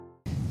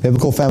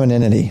Biblical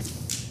femininity.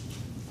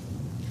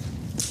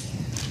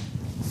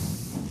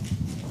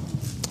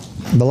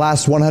 The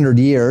last 100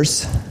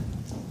 years,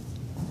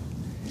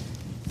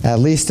 at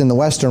least in the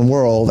Western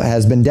world,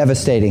 has been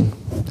devastating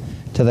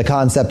to the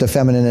concept of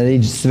femininity.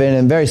 Just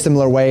in a very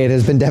similar way, it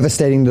has been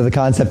devastating to the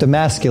concept of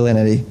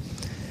masculinity.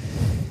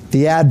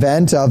 The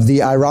advent of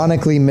the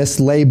ironically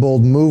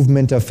mislabeled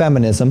movement of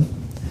feminism,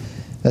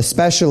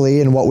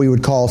 especially in what we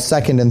would call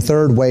second and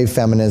third wave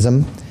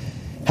feminism,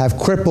 have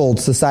crippled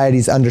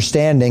society's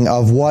understanding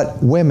of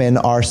what women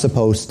are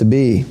supposed to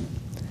be.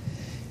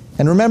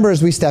 And remember,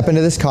 as we step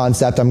into this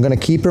concept, I'm going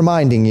to keep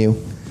reminding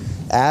you,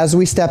 as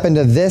we step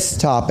into this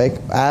topic,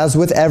 as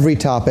with every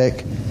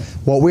topic,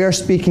 what we are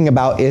speaking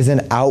about is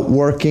an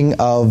outworking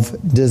of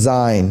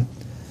design.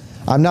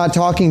 I'm not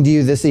talking to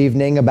you this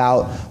evening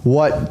about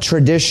what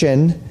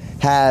tradition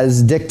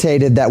has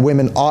dictated that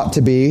women ought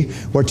to be.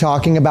 We're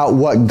talking about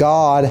what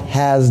God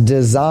has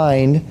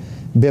designed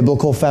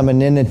biblical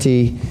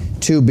femininity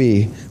to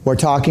be. We're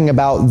talking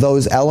about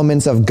those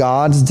elements of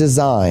God's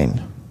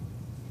design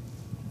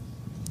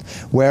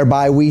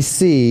whereby we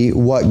see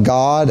what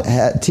God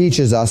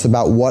teaches us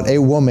about what a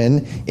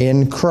woman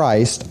in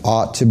Christ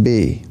ought to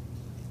be.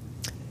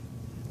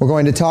 We're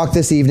going to talk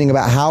this evening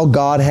about how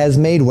God has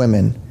made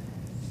women,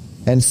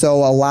 and so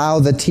allow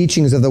the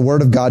teachings of the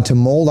Word of God to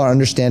mold our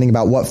understanding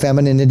about what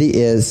femininity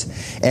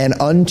is and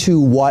unto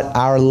what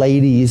our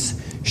ladies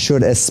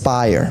should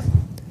aspire.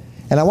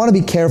 And I want to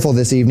be careful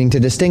this evening to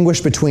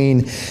distinguish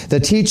between the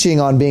teaching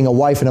on being a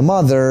wife and a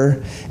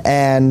mother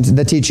and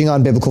the teaching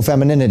on biblical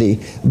femininity.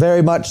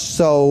 Very much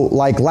so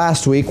like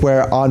last week,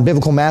 where on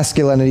biblical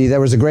masculinity there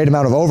was a great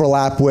amount of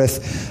overlap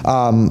with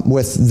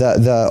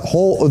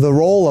the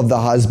role of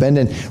the husband,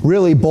 and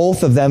really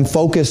both of them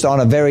focused on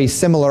a very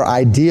similar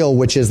ideal,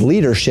 which is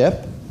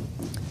leadership.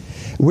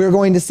 We're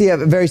going to see a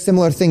very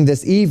similar thing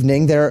this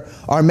evening. There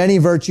are many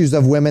virtues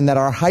of women that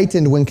are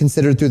heightened when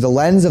considered through the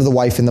lens of the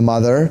wife and the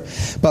mother,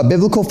 but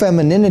biblical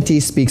femininity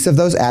speaks of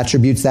those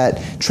attributes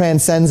that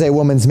transcends a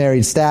woman's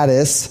married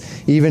status,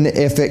 even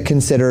if it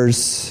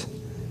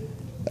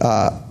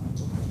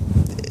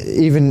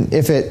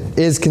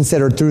is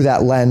considered through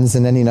that lens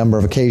in any number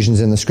of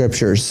occasions in the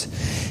Scriptures.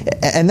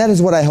 And that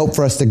is what I hope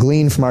for us to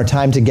glean from our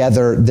time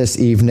together this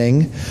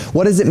evening.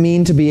 What does it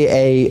mean to be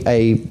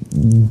a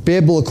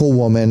biblical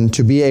woman,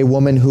 to be a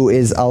woman who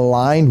is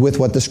aligned with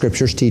what the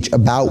Scriptures teach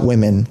about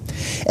women?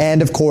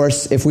 And of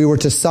course, if we were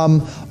to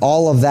sum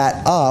all of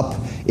that up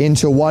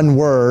into one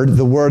word,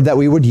 the word that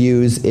we would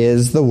use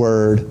is the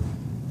word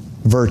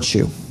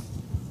virtue.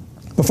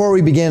 Before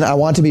we begin, I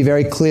want to be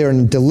very clear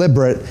and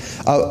deliberate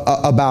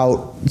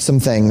about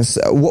some things.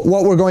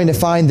 What we're going to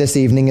find this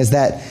evening is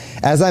that,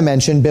 as I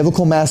mentioned,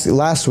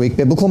 last week,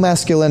 biblical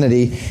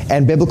masculinity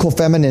and biblical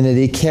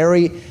femininity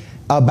carry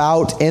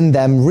about in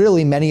them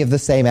really many of the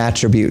same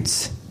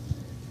attributes.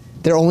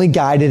 They're only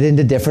guided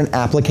into different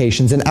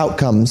applications and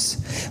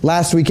outcomes.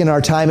 Last week in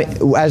our time,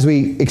 as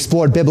we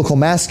explored biblical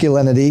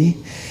masculinity,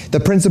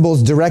 the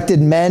principles directed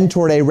men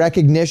toward a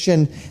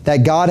recognition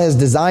that God has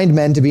designed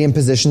men to be in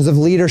positions of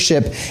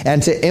leadership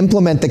and to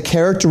implement the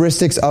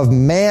characteristics of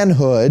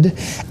manhood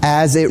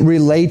as it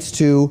relates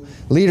to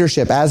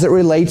leadership, as it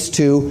relates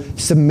to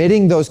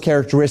submitting those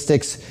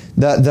characteristics,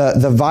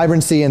 the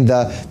vibrancy and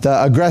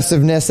the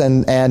aggressiveness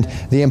and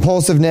the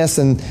impulsiveness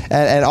and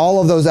all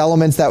of those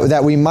elements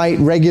that we might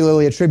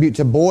regularly attribute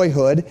to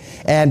boyhood,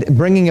 and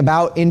bringing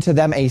about into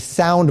them a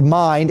sound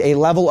mind, a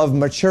level of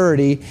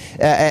maturity,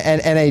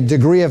 and a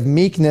degree of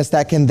meekness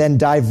that can then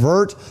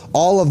divert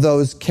all of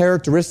those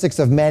characteristics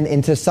of men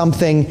into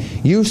something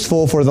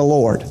useful for the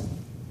Lord.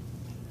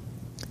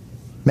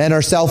 Men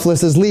are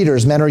selfless as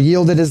leaders. Men are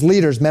yielded as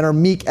leaders. Men are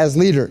meek as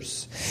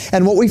leaders.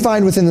 And what we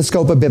find within the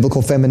scope of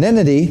biblical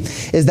femininity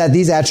is that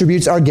these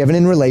attributes are given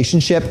in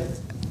relationship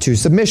to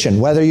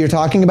submission. Whether you're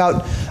talking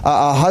about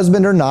a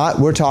husband or not,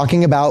 we're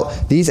talking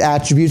about these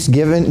attributes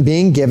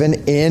being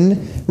given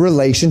in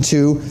relation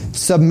to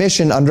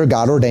submission under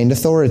God-ordained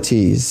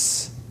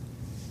authorities.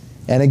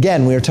 And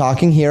again, we are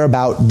talking here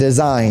about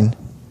design.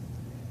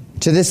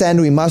 To this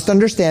end, we must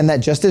understand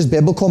that just as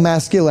biblical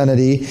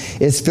masculinity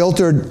is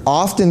filtered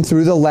often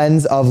through the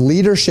lens of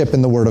leadership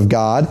in the Word of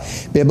God,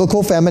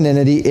 biblical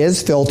femininity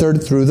is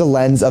filtered through the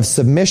lens of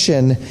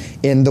submission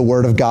in the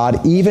Word of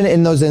God, even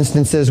in those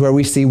instances where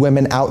we see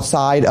women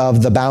outside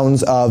of the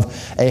bounds of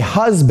a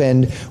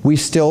husband, we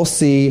still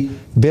see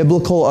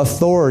biblical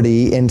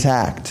authority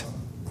intact.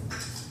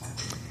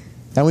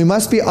 And we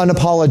must be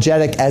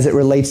unapologetic as it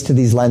relates to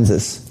these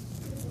lenses,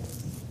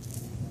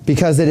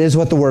 because it is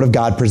what the Word of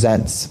God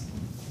presents.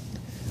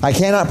 I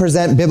cannot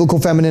present biblical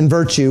feminine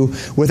virtue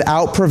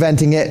without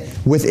preventing it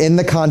within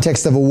the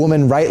context of a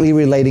woman rightly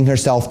relating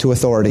herself to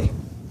authority.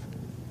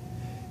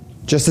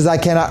 Just as I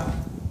cannot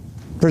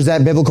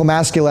present biblical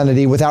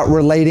masculinity without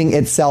relating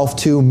itself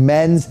to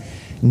men's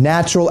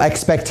natural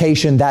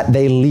expectation that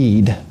they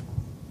lead.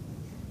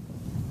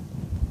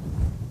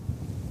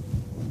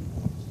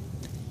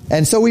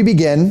 And so we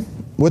begin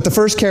with the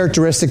first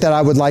characteristic that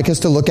I would like us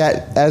to look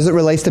at as it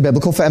relates to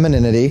biblical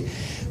femininity,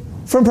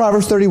 from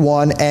Proverbs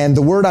 31, and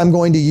the word I'm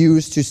going to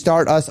use to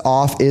start us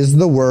off is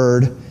the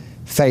word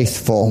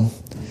faithful.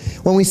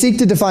 When we seek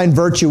to define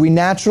virtue, we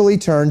naturally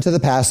turn to the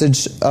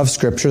passage of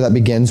Scripture that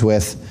begins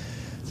with,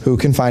 "Who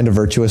can find a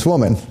virtuous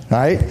woman?"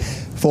 Right?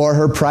 "For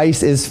her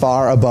price is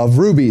far above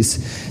rubies."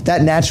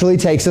 That naturally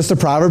takes us to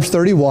Proverbs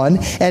 31.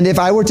 And if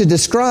I were to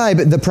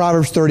describe the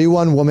Proverbs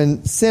 31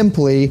 woman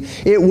simply,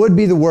 it would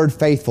be the word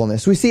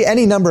faithfulness. We see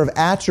any number of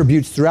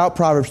attributes throughout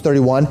Proverbs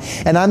 31,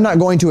 and I'm not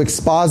going to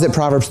exposit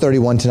Proverbs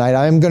 31 tonight.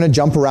 I'm going to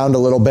jump around a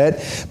little bit.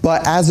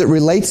 But as it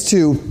relates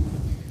to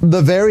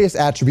the various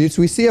attributes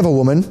we see of a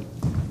woman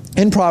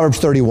in Proverbs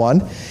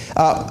 31,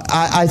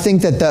 I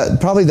think that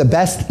probably the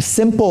best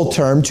simple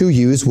term to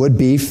use would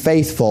be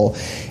faithful.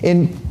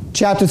 In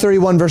chapter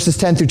 31, verses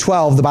 10 through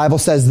 12, the Bible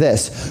says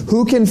this: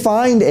 "Who can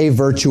find a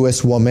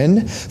virtuous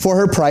woman? For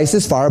her price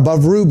is far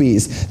above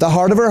rubies. The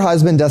heart of her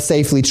husband doth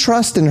safely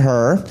trust in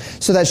her,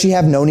 so that she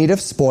have no need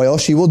of spoil.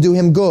 She will do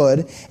him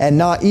good and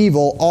not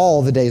evil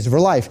all the days of her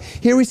life."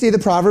 Here we see the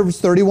Proverbs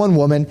 31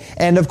 woman,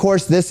 and of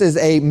course this is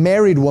a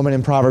married woman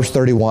in Proverbs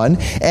 31,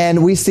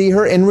 and we see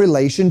her in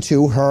relation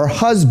to her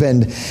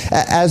husband.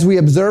 As we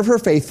observe her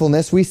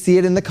faithfulness, we see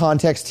it in the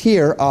context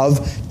here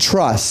of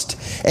trust.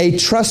 A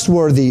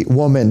trustworthy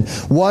woman,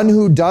 one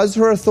who does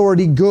her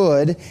authority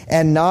good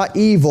and not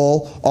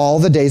evil all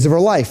the days of her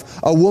life.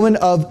 A woman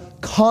of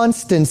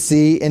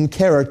constancy in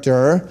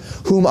character,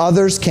 whom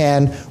others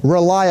can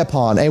rely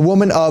upon. A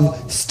woman of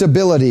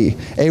stability.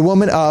 A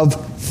woman of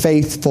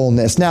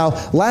faithfulness. Now,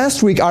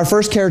 last week, our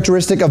first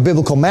characteristic of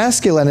biblical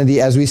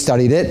masculinity, as we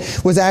studied it,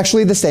 was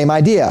actually the same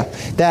idea.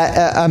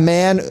 That a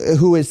man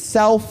who is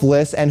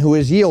selfless and who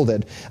is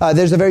yielded.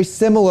 There's a very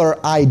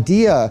similar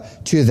idea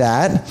to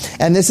that.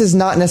 And this is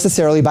not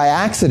necessarily by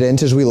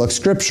accident as we look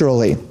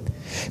scripturally.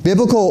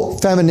 Biblical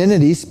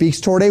femininity speaks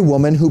toward a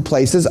woman who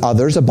places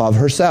others above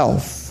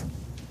herself.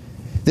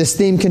 This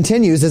theme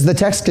continues as the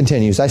text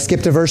continues. I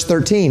skipped to verse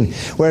 13,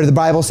 where the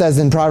Bible says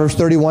in Proverbs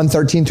 31,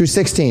 13 through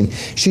 16,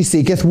 "She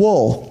seeketh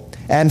wool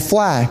and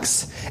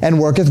flax, and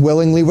worketh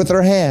willingly with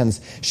her hands.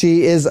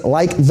 She is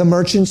like the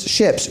merchant's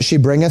ships. She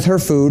bringeth her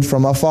food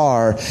from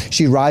afar.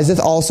 She riseth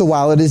also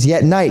while it is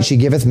yet night. She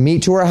giveth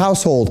meat to her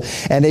household,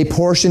 and a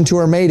portion to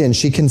her maidens.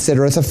 She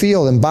considereth a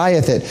field, and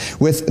buyeth it.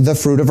 With the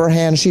fruit of her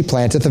hand she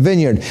planteth a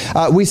vineyard."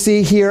 We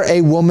see here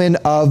a woman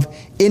of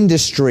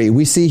industry.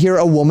 We see here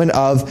a woman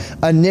of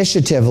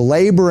initiative,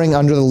 laboring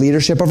under the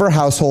leadership of her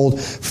household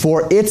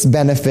for its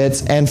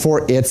benefits and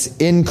for its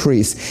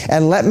increase.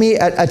 And let me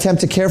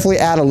attempt to carefully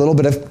add a little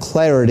bit of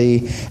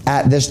clarity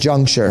at this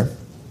juncture.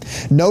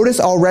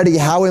 Notice already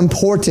how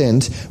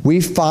important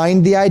we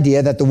find the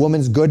idea that the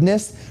woman's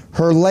goodness,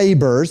 her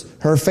labors,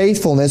 her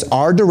faithfulness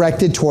are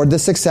directed toward the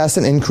success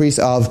and increase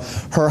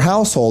of her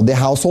household, the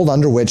household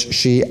under which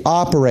she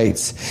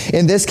operates.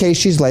 In this case,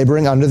 she's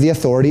laboring under the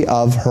authority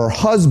of her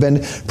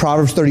husband.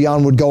 Proverbs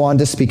 31 would go on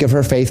to speak of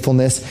her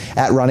faithfulness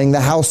at running the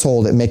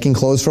household, at making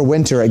clothes for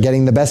winter, at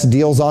getting the best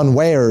deals on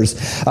wares.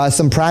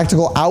 Some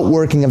practical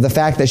outworking of the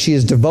fact that she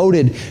is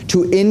devoted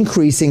to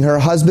increasing her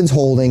husband's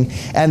holding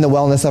and the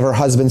wellness of her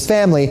husband's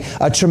family.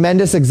 A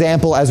tremendous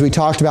example, as we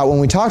talked about when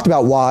we talked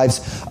about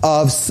wives,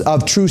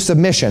 of true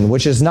submission,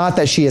 which is not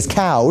that she is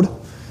cowed,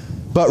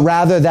 but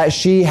rather that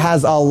she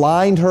has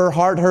aligned her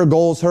heart, her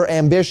goals, her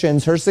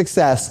ambitions, her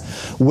success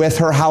with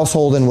her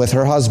household and with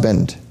her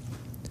husband.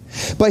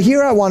 But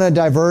here I want to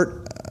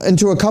divert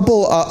into a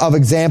couple of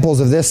examples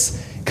of this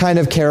kind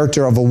of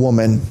character of a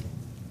woman.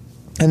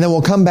 And then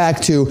we'll come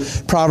back to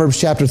Proverbs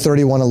chapter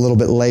 31 a little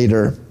bit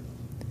later.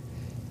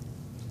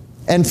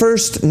 And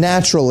first,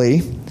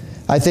 naturally,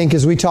 I think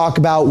as we talk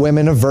about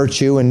women of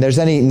virtue, and there's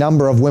any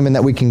number of women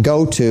that we can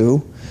go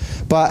to,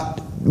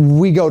 but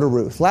we go to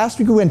Ruth. Last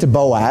week we went to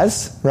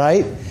Boaz,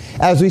 right?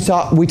 As we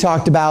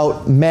talked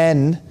about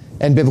men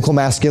and biblical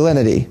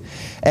masculinity.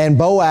 And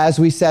Boaz,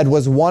 we said,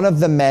 was one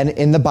of the men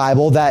in the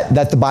Bible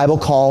that the Bible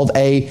called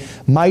a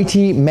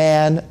mighty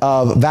man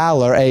of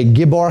valor, a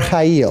gibor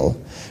chayil,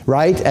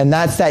 right? And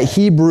that's that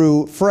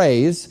Hebrew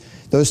phrase,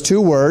 those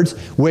two words,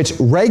 which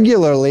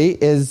regularly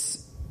is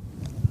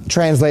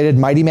translated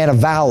mighty man of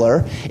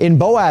valor. In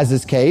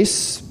Boaz's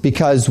case,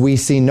 because we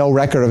see no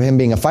record of him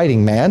being a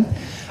fighting man,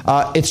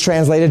 it's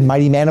translated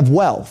mighty man of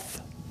wealth.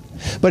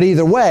 But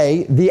either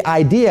way, the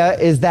idea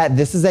is that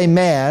this is a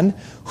man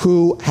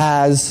who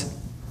has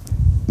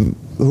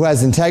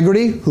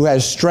integrity, who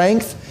has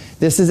strength.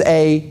 This is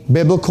a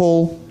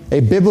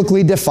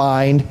biblically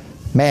defined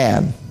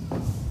man.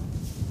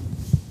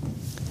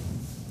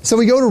 So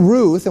we go to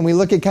Ruth and we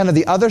look at kind of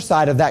the other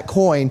side of that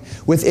coin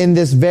within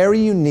this very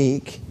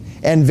unique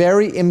and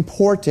very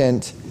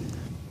important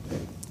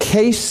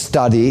case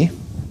study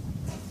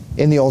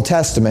in the Old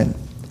Testament.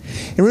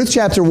 In Ruth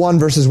chapter 1,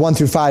 verses 1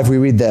 through 5, we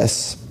read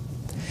this.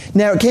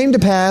 "Now it came to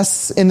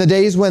pass in the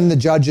days when the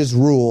judges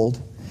ruled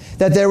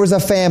that there was a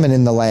famine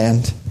in the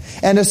land.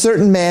 And a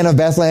certain man of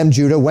Bethlehem,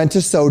 Judah, went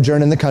to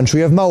sojourn in the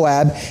country of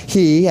Moab,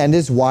 he and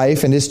his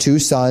wife and his 2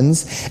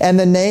 sons. And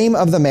the name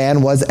of the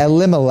man was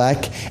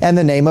Elimelech, and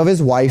the name of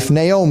his wife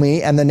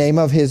Naomi, and the name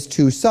of his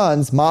 2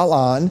 sons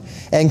Mahlon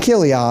and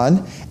Chilion,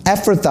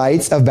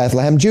 Ephrathites of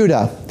Bethlehem,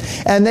 Judah.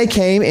 And they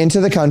came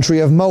into the country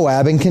of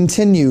Moab and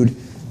continued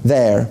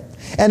there.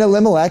 And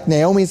Elimelech,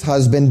 Naomi's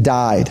husband,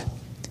 died.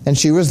 And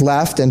she was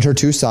left and her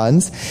 2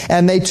 sons,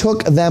 and they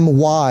took them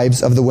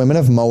wives of the women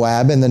of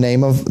Moab, and the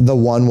name of the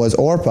one was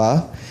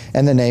Orpah,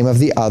 and the name of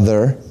the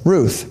other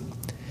Ruth.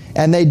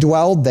 And they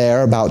dwelled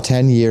there about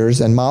 10 years,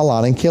 and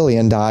Mahlon and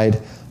Chilion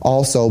died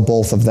also,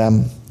 both of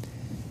them.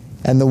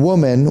 And the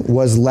woman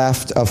was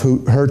left of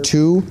her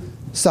 2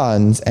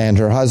 sons and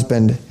her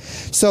husband.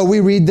 So we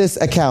read this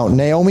account.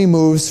 Naomi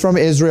moves from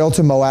Israel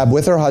to Moab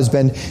with her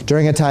husband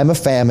during a time of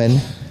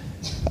famine,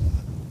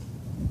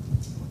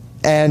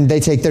 and they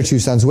take their 2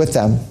 sons with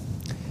them.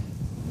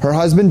 Her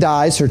husband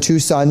dies. Her 2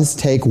 sons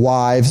take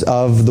wives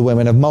of the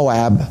women of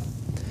Moab.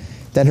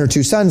 Then her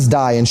 2 sons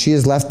die, and she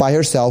is left by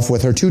herself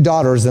with her 2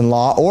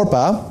 daughters-in-law,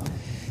 Orpah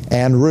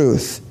and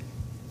Ruth.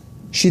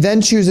 She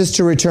then chooses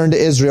to return to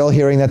Israel,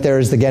 hearing that there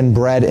is again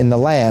bread in the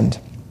land.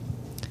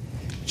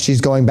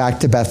 She's going back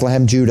to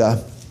Bethlehem,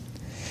 Judah.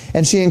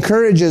 And she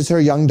encourages her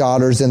young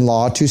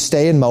daughters-in-law to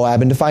stay in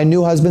Moab and to find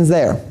new husbands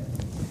there.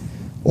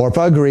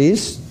 Orpah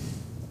agrees.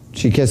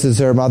 She kisses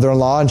her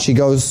mother-in-law and she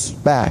goes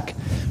back.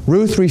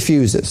 Ruth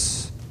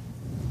refuses.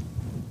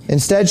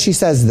 Instead, she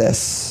says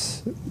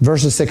this,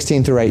 verses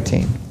 16 through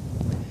 18.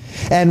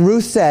 And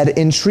Ruth said,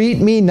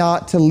 "Entreat me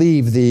not to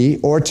leave thee,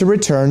 or to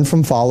return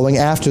from following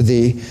after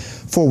thee.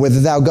 For whither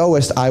thou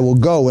goest, I will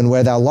go, and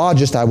where thou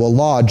lodgest, I will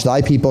lodge.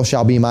 Thy people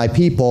shall be my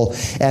people,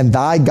 and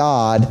thy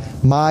God,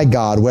 my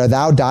God. Where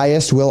thou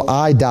diest, will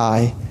I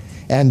die,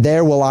 and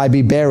there will I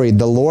be buried.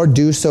 The Lord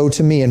do so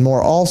to me, and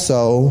more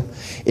also,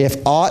 if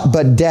aught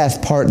but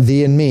death part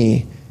thee and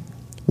me."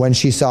 When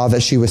she saw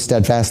that she was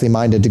steadfastly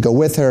minded to go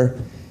with her,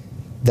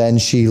 then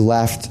she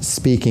left,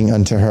 speaking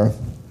unto her.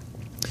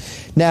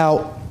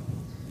 Now,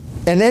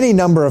 and any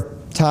number of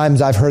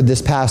times I've heard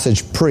this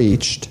passage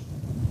preached,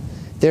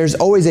 there's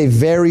always a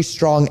very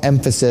strong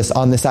emphasis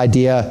on this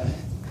idea,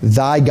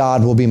 thy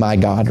God will be my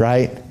God,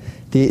 right?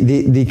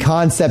 The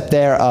concept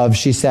there of,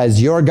 she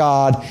says, your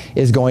God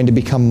is going to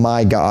become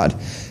my God.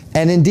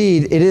 And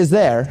indeed, it is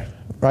there,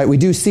 right? We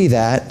do see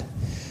that.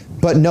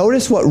 But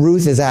notice what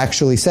Ruth is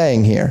actually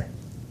saying here.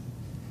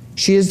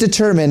 She is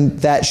determined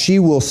that she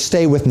will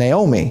stay with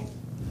Naomi,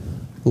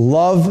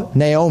 love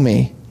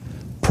Naomi,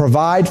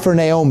 provide for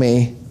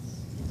Naomi,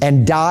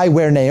 and die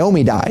where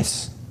Naomi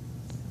dies.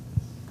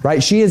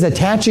 Right? She is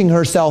attaching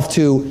herself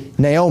to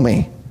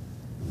Naomi,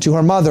 to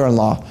her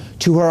mother-in-law,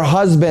 to her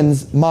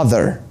husband's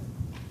mother.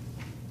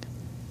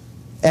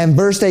 And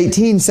verse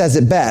 18 says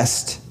it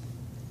best,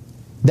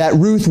 that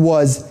Ruth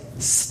was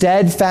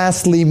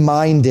steadfastly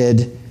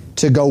minded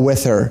to go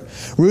with her.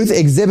 Ruth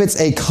exhibits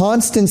a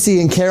constancy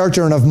in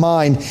character and of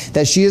mind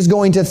that she is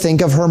going to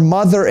think of her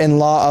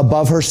mother-in-law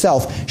above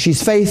herself.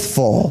 She's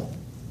faithful.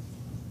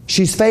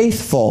 She's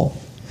faithful.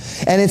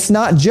 And it's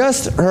not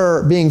just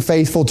her being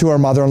faithful to her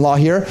mother-in-law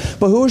here,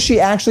 but who is she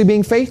actually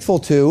being faithful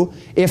to,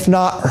 if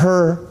not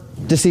her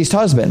deceased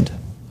husband?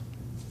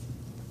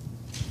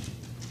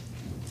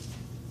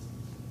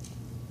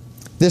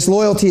 This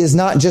loyalty is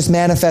not just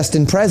manifest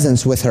in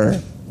presence with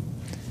her.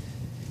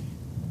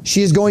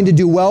 She is going to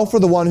do well for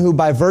the one who,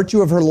 by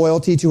virtue of her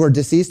loyalty to her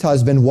deceased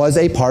husband, was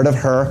a part of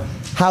her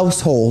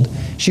household.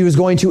 She was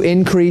going to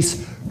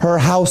increase her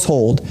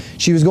household.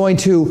 She was going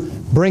to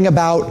bring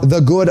about the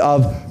good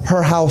of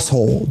her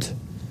household.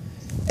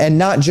 And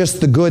not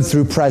just the good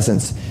through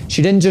presence.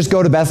 She didn't just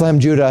go to Bethlehem,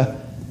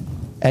 Judah,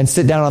 and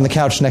sit down on the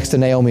couch next to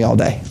Naomi all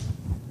day.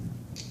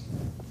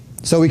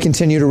 So we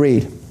continue to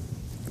read.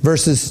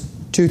 Verses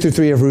 2 through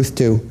 3 of Ruth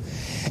 2.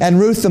 And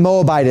Ruth the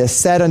Moabitess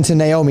said unto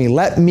Naomi,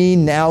 Let me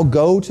now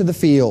go to the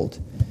field,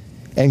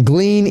 and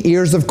glean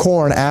ears of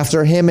corn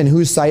after him in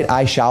whose sight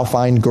I shall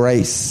find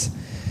grace.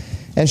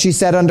 And she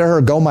said unto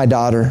her, Go, my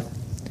daughter.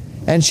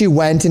 And she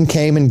went and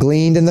came and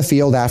gleaned in the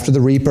field after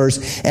the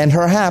reapers, and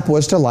her hap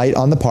was to light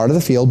on the part of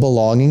the field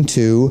belonging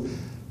to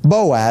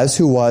Boaz,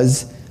 who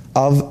was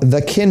of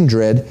the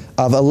kindred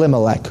of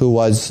Elimelech, who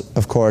was,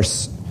 of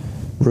course,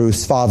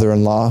 Ruth's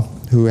father-in-law,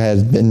 who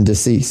had been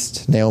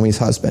deceased, Naomi's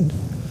husband.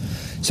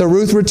 So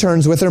Ruth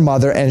returns with her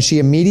mother, and she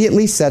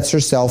immediately sets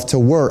herself to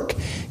work,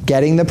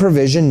 getting the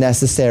provision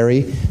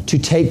necessary to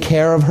take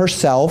care of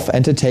herself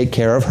and to take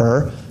care of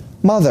her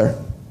mother.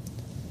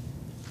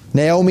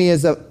 Naomi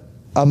is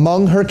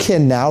among her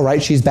kin now,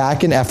 right? She's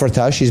back in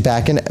Ephrathah. She's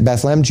back in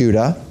Bethlehem,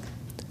 Judah.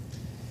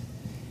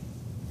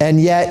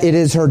 And yet it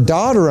is her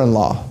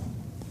daughter-in-law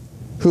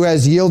who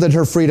has yielded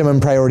her freedom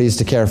and priorities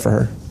to care for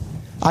her.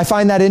 I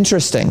find that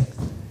interesting,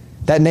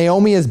 that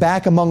Naomi is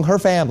back among her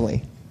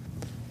family.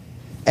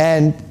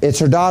 And it's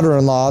her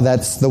daughter-in-law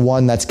that's the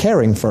one that's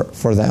caring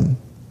for them.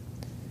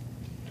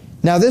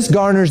 Now this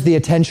garners the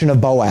attention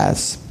of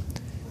Boaz,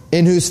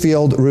 in whose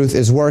field Ruth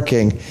is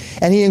working.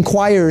 And he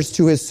inquires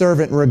to his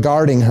servant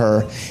regarding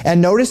her.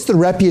 And notice the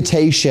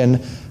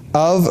reputation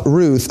of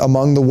Ruth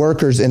among the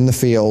workers in the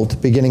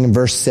field, beginning in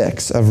verse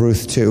 6 of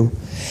Ruth 2.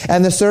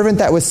 And the servant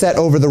that was set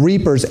over the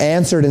reapers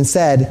answered and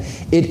said,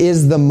 It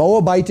is the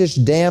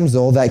Moabitish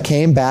damsel that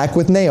came back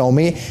with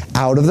Naomi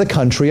out of the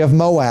country of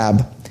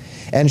Moab.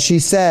 And she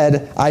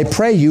said, I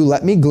pray you,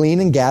 let me glean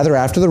and gather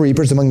after the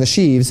reapers among the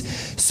sheaves.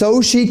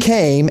 So she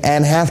came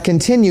and hath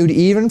continued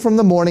even from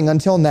the morning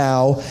until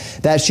now,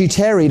 that she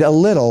tarried a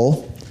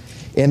little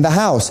in the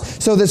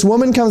house. So this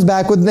woman comes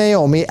back with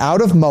Naomi out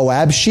of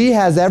Moab. She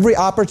has every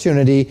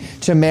opportunity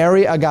to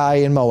marry a guy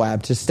in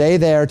Moab, to stay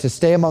there, to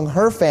stay among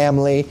her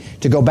family,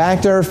 to go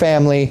back to her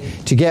family,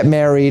 to get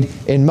married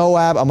in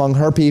Moab among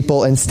her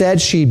people.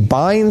 Instead, she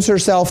binds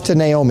herself to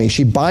Naomi.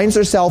 She binds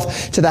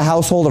herself to the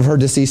household of her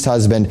deceased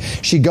husband.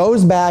 She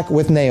goes back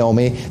with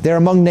Naomi. They're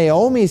among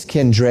Naomi's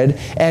kindred,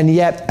 and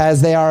yet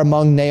as they are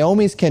among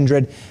Naomi's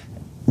kindred,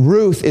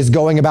 Ruth is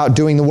going about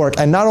doing the work.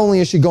 And not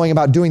only is she going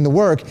about doing the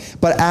work,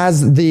 but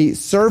as the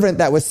servant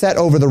that was set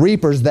over the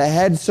reapers, the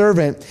head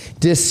servant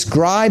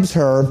describes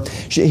her,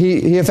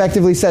 he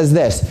effectively says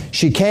this: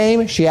 she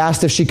came, she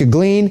asked if she could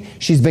glean,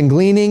 she's been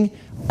gleaning,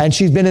 and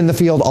she's been in the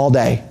field all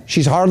day.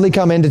 She's hardly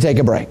come in to take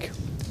a break.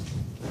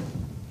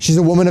 She's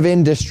a woman of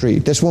industry.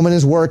 This woman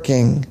is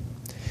working.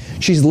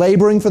 She's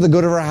laboring for the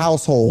good of her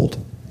household.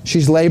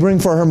 She's laboring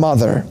for her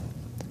mother.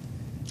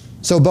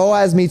 So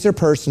Boaz meets her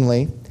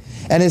personally,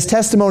 and his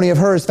testimony of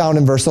her is found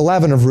in verse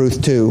 11 of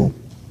Ruth 2.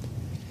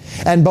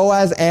 And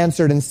Boaz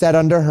answered and said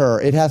unto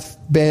her, It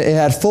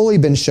hath fully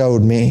been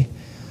showed me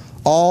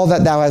all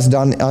that thou hast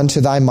done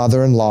unto thy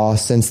mother-in-law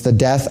since the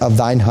death of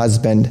thine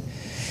husband,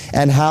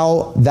 and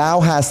how thou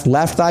hast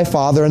left thy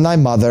father and thy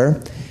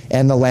mother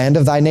and the land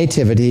of thy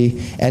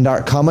nativity, and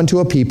art come unto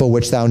a people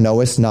which thou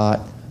knowest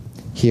not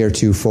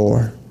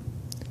heretofore.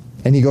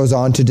 And he goes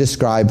on to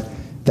describe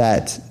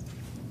that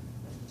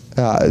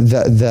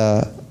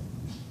the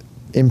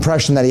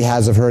impression that he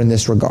has of her in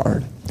this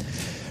regard.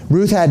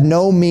 Ruth had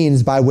no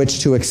means by which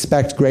to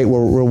expect great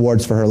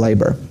rewards for her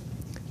labor.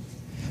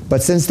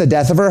 But since the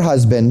death of her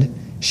husband,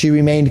 she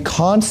remained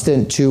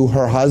constant to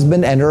her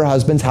husband and her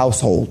husband's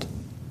household,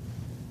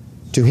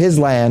 to his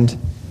land,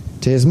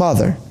 to his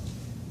mother.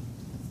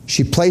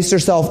 She placed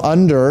herself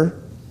under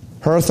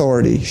her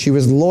authority. She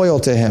was loyal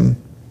to him,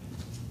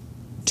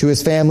 to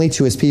his family,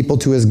 to his people,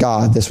 to his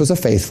God. This was a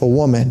faithful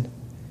woman.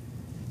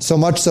 So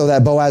much so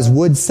that Boaz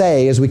would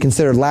say, as we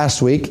considered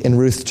last week in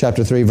Ruth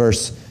chapter 3,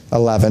 verse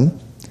 11,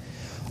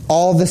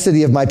 All the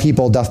city of my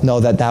people doth know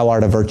that thou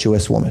art a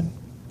virtuous woman.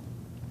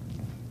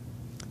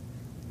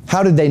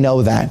 How did they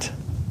know that?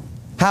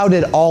 How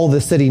did all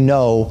the city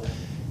know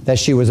that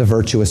she was a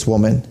virtuous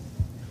woman?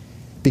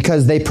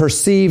 Because they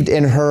perceived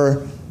in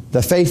her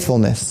the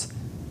faithfulness,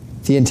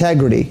 the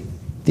integrity,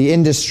 the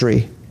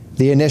industry,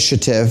 the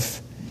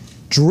initiative,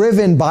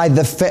 driven by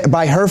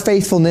her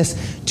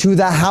faithfulness to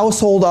the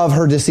household of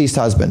her deceased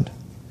husband,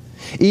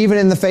 even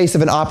in the face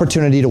of an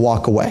opportunity to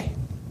walk away.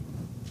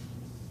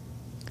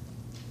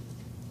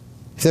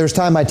 If there was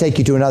time, I'd take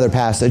you to another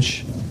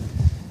passage.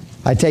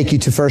 I'd take you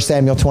to 1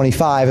 Samuel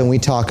 25, and we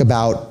talk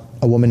about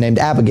a woman named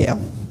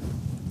Abigail.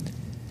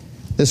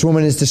 This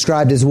woman is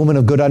described as a woman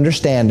of good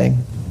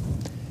understanding.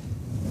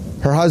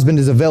 Her husband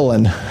is a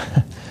villain,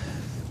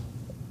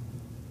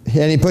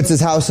 and he puts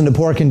his house into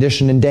poor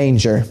condition and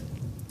danger.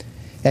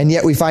 And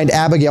yet we find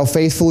Abigail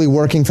faithfully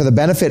working for the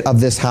benefit of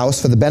this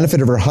house, for the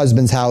benefit of her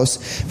husband's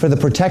house, for the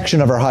protection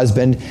of her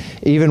husband,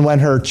 even when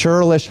her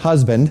churlish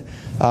husband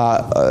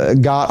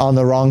got on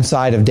the wrong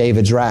side of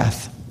David's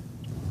wrath.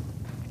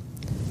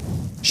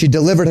 She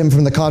delivered him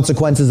from the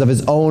consequences of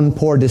his own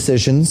poor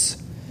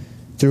decisions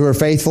through her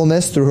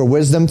faithfulness, through her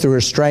wisdom, through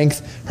her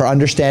strength, her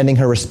understanding,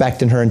 her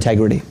respect, and her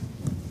integrity.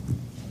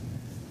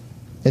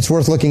 It's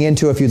worth looking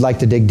into if you'd like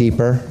to dig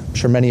deeper. I'm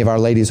sure many of our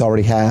ladies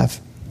already have.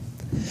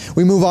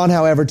 We move on,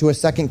 however, to a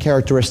second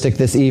characteristic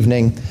this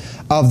evening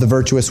of the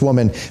virtuous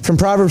woman. From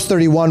Proverbs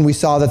 31, we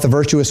saw that the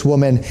virtuous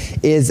woman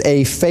is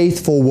a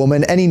faithful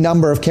woman. Any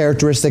number of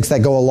characteristics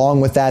that go along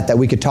with that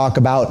we could talk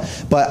about,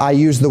 but I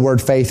use the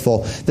word faithful.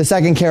 The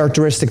second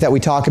characteristic that we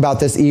talk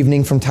about this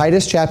evening from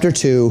Titus chapter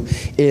 2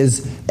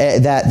 is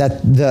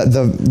that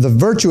the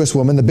virtuous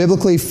woman, the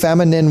biblically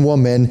feminine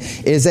woman,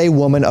 is a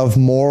woman of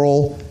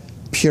moral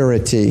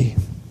purity.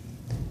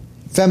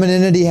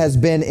 Femininity has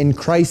been in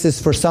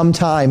crisis for some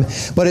time,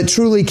 but it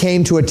truly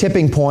came to a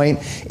tipping point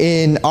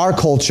in our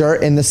culture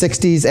in the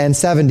 60s and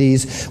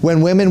 70s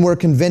when women were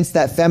convinced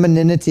that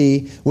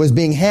femininity was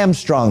being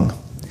hamstrung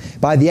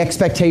by the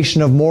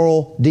expectation of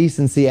moral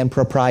decency and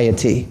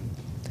propriety.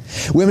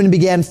 Women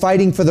began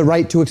fighting for the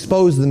right to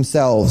expose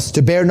themselves,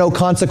 to bear no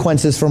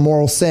consequences for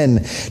moral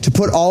sin, to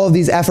put all of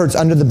these efforts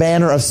under the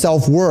banner of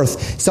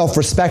self-worth,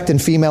 self-respect,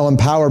 and female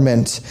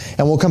empowerment.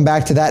 And we'll come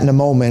back to that in a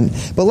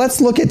moment. But let's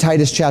look at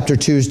Titus chapter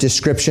 2's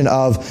description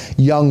of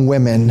young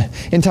women.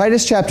 In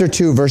Titus chapter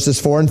 2,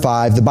 verses 4 and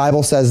 5, the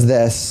Bible says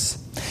this,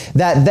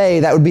 that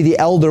they, that would be the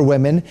elder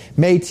women,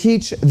 may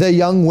teach the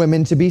young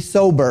women to be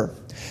sober,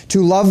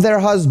 to love their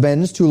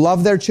husbands, to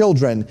love their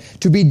children,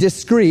 to be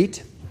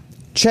discreet,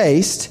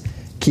 chaste,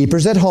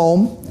 keepers at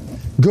home,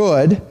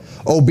 good,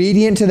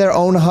 obedient to their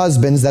own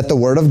husbands, that the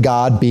word of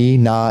God be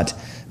not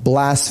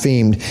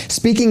blasphemed.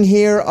 Speaking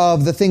here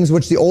of the things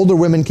which the older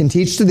women can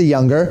teach to the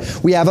younger,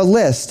 we have a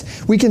list.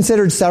 We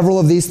considered several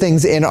of these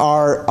things in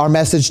our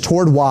message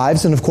toward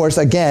wives, and of course,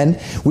 again,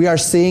 we are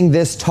seeing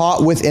this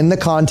taught within the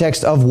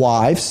context of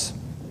wives.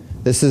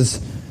 This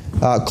is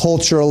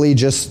culturally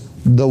just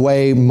the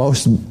way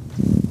most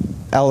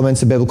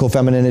elements of biblical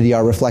femininity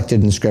are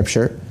reflected in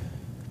Scripture.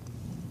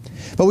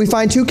 But we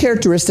find two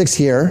characteristics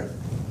here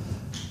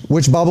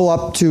which bubble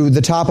up to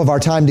the top of our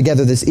time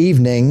together this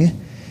evening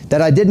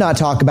that I did not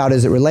talk about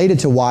as it related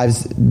to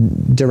wives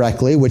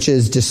directly, which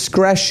is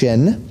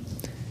discretion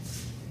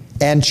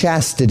and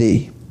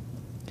chastity.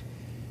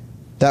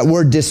 That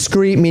word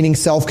discreet meaning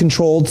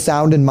self-controlled,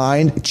 sound in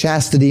mind,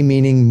 chastity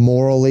meaning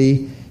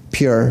morally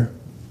pure.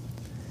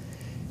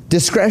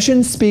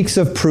 Discretion speaks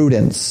of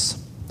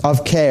prudence,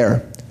 of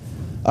care,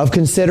 of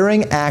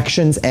considering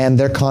actions and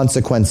their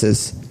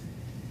consequences.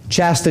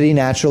 Chastity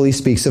naturally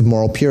speaks of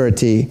moral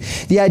purity.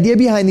 The idea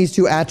behind these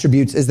two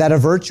attributes is that a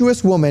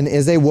virtuous woman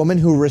is a woman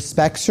who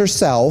respects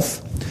herself,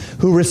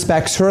 who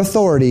respects her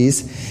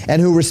authorities,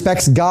 and who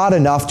respects God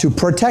enough to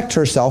protect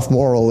herself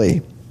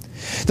morally.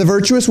 The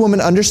virtuous woman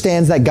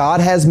understands that God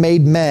has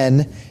made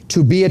men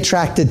to be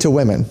attracted to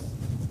women,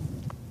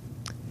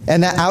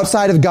 and that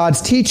outside of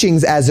God's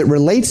teachings as it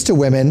relates to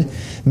women,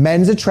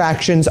 men's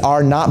attractions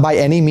are not by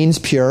any means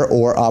pure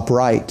or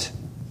upright.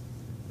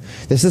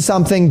 This is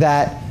something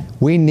that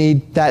we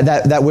need,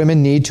 that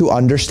women need to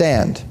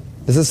understand.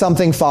 This is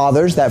something,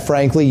 fathers, that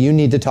frankly you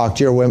need to talk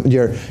to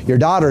your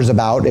daughters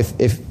about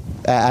if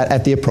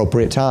at the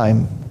appropriate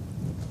time.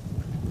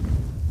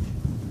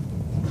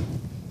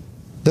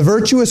 The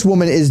virtuous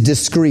woman is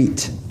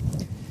discreet,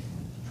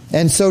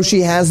 and so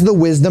she has the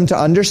wisdom to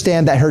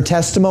understand that her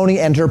testimony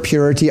and her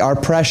purity are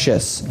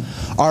precious,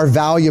 are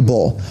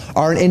valuable,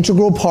 are an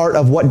integral part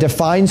of what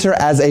defines her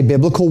as a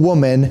biblical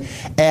woman,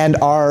 and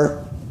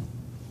are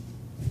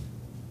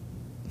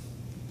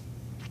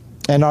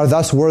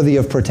thus worthy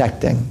of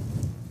protecting.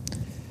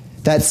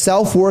 That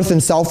self-worth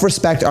and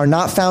self-respect are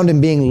not found in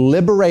being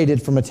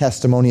liberated from a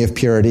testimony of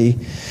purity,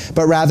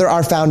 but rather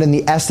are found in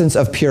the essence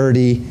of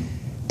purity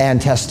and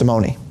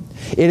testimony.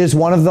 It is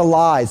one of the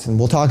lies, and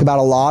we'll talk about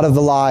a lot of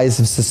the lies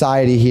of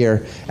society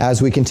here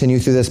as we continue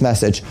through this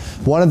message.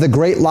 One of the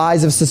great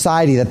lies of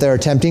society that they're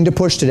attempting to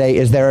push today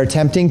is they're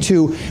attempting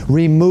to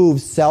remove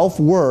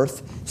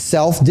self-worth,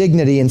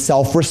 self-dignity, and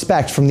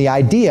self-respect from the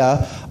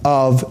idea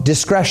of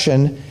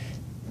discretion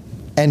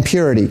and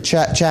purity,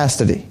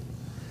 chastity.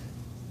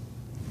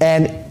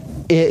 And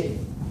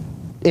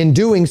in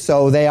doing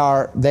so, they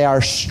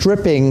are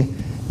stripping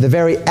the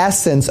very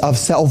essence of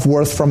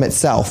self-worth from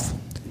itself.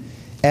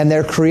 And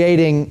they're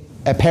creating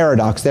a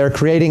paradox. They're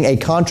creating a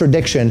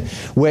contradiction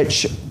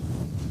which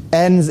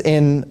ends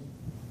in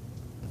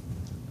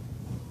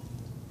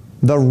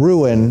the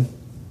ruin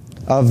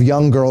of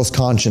young girls'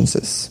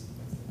 consciences.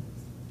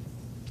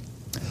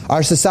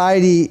 Our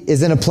society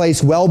is in a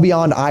place well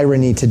beyond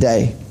irony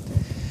today,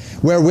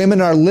 where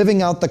women are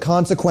living out the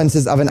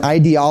consequences of an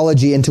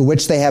ideology into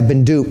which they have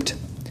been duped,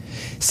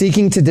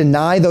 seeking to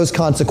deny those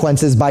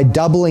consequences by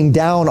doubling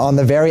down on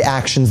the very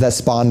actions that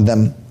spawned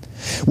them.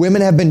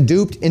 Women have been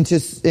duped in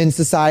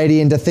society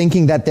into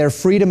thinking that their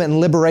freedom and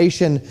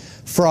liberation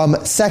from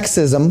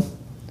sexism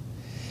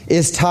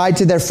is tied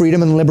to their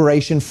freedom and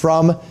liberation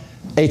from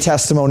a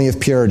testimony of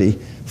purity,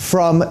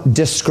 from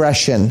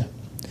discretion,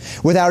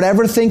 without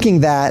ever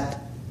thinking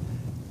that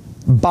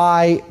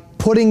by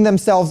putting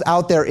themselves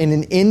out there in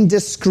an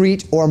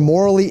indiscreet or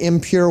morally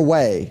impure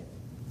way,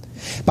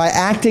 by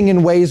acting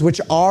in ways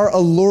which are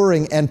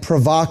alluring and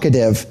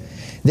provocative,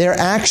 they're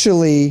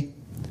actually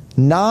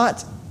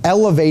not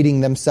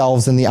elevating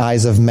themselves in the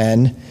eyes of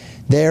men.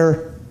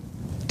 They're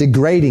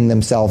degrading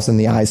themselves in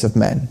the eyes of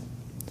men.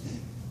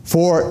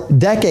 For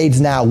decades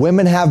now,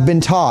 women have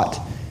been taught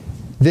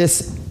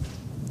this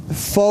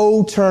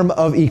faux term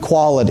of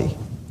equality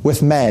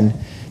with men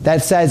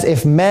that says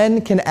if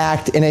men can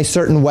act in a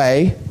certain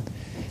way,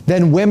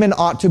 then women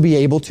ought to be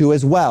able to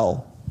as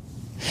well.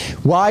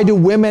 Why do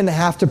women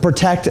have to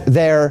protect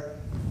their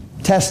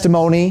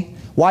testimony?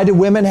 Why do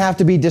women have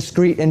to be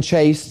discreet and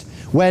chaste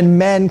when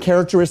men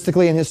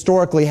characteristically and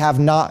historically have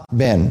not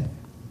been?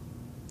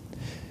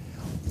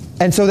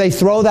 And so they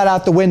throw that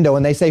out the window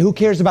and they say, who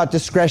cares about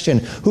discretion?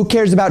 Who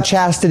cares about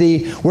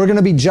chastity? We're going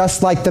to be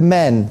just like the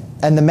men.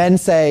 And the men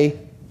say,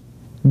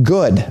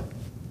 good.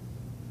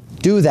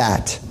 Do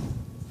that.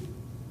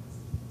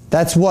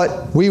 That's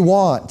what we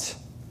want.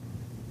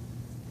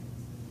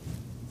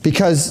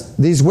 Because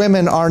these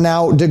women are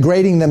now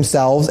degrading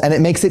themselves, and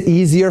it makes it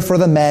easier for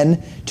the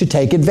men to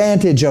take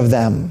advantage of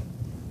them.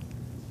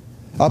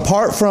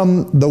 Apart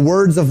from the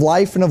words of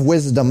life and of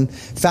wisdom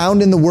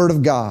found in the Word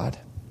of God,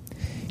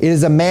 it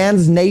is a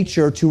man's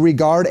nature to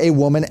regard a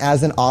woman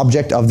as an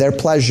object of their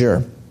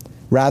pleasure,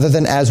 rather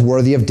than as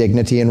worthy of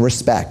dignity and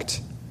respect.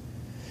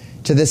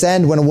 To this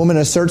end, when a woman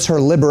asserts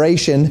her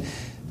liberation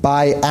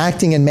by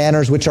acting in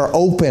manners which are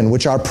open,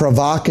 which are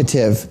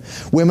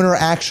provocative, women are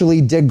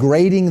actually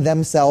degrading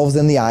themselves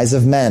in the eyes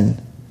of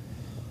men.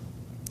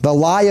 The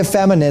lie of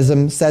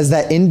feminism says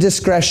that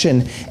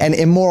indiscretion and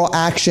immoral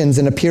actions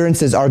and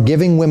appearances are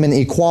giving women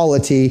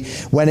equality,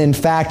 when in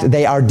fact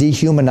they are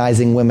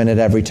dehumanizing women at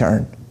every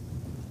turn.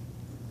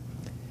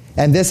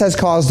 And this has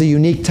caused a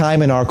unique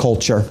time in our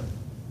culture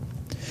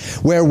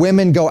where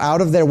women go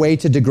out of their way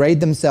to degrade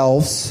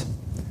themselves,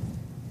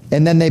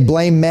 and then they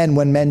blame men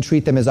when men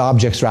treat them as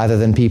objects rather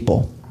than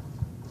people.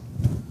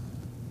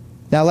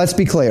 Now let's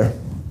be clear.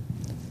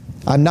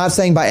 I'm not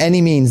saying by any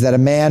means that a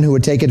man who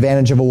would take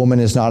advantage of a woman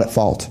is not at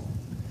fault.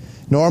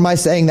 Nor am I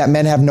saying that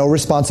men have no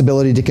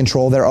responsibility to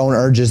control their own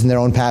urges and their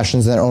own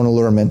passions and their own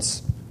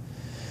allurements.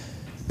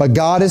 But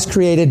God has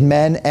created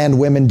men and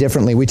women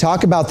differently. We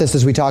talk about this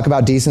as we talk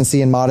about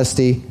decency and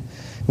modesty.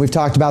 We've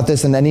talked about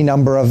this in any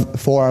number of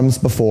forums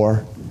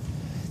before.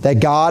 That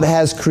God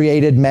has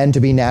created men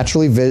to be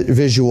naturally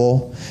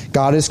visual.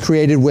 God has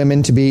created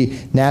women to be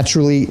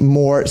naturally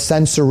more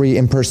sensory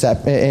in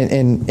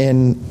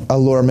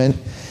allurement.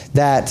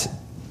 That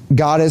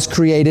God has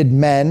created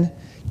men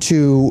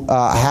to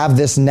have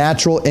this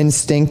natural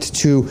instinct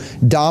to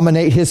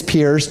dominate his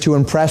peers, to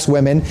impress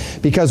women,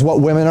 because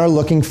what women are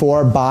looking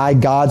for by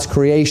God's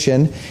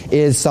creation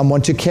is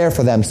someone to care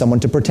for them, someone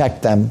to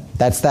protect them.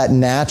 That's that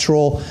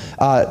natural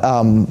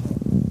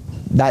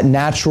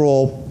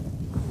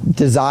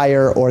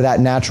desire or that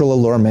natural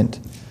allurement.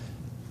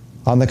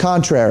 On the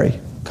contrary,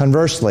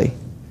 conversely,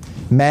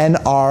 men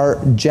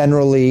are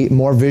generally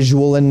more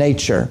visual in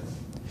nature.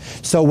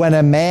 So when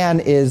a man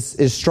is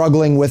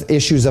struggling with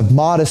issues of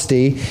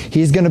modesty,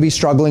 he's going to be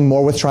struggling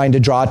more with trying to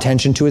draw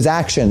attention to his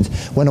actions.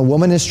 When a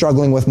woman is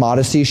struggling with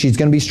modesty, she's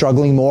going to be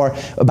struggling more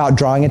about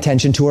drawing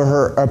attention to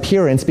her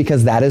appearance,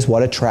 because that is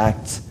what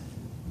attracts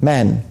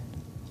men.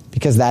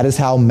 Because that is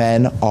how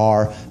men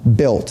are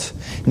built.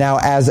 Now,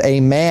 as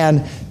a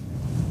man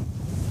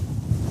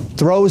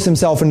throws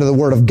himself into the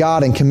Word of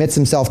God and commits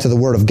himself to the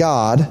Word of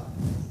God,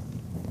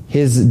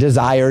 his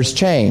desires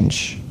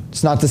change.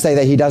 It's not to say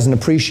that he doesn't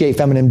appreciate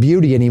feminine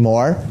beauty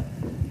anymore,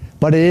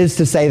 but it is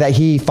to say that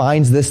he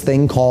finds this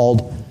thing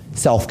called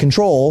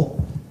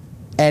self-control,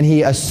 and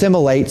he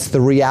assimilates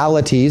the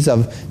realities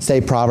of,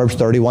 say, Proverbs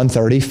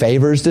 31:30,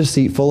 favor is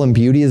deceitful and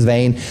beauty is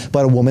vain,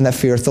 but a woman that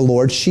feareth the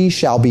Lord, she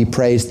shall be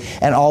praised.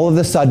 And all of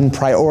a sudden,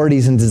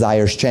 priorities and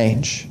desires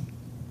change.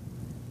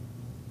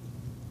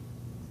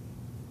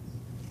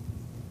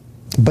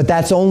 But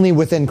that's only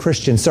within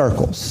Christian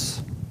circles.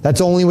 That's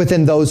only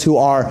within those who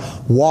are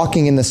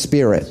walking in the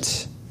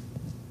Spirit.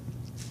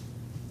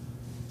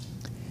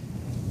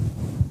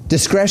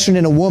 Discretion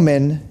in a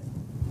woman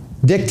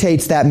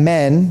dictates that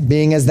men,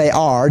 being as they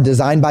are,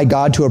 designed by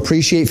God to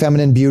appreciate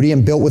feminine beauty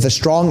and built with a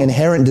strong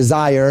inherent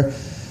desire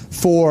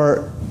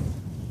for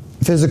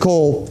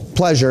physical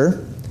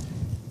pleasure,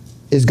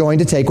 is going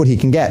to take what he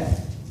can get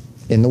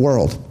in the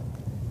world.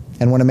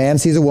 And when a man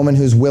sees a woman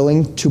who's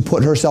willing to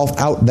put herself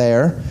out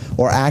there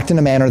or act in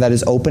a manner that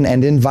is open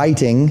and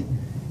inviting,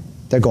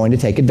 they're going to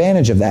take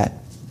advantage of that.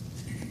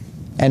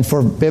 And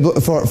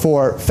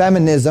for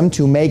feminism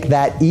to make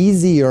that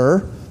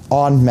easier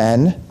on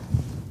men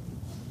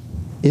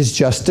is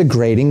just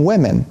degrading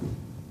women.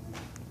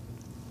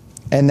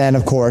 And then,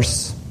 of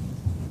course,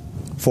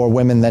 for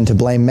women then to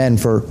blame men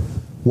for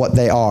what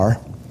they are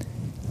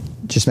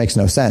just makes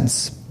no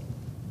sense.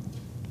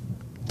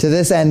 To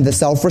this end, the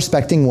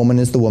self-respecting woman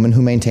is the woman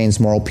who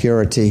maintains moral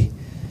purity,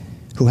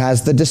 who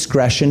has the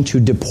discretion to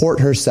deport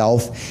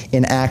herself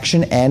in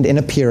action and in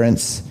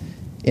appearance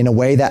in a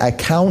way that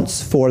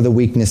accounts for the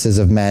weaknesses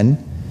of men,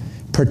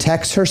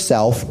 protects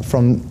herself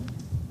from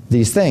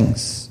these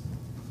things.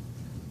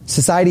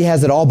 Society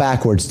has it all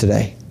backwards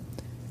today.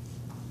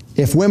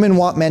 If women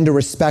want men to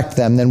respect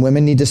them, then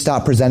women need to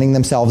stop presenting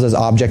themselves as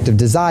object of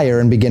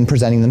desire and begin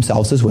presenting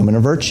themselves as women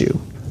of virtue.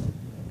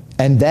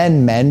 And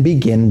then men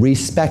begin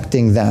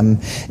respecting them.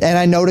 And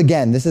I note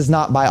again, this is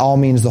not by all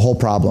means the whole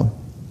problem.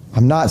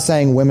 I'm not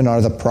saying women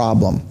are the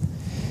problem.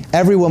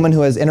 Every woman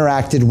who has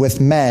interacted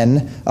with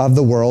men of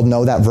the world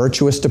know that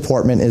virtuous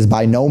deportment is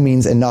by no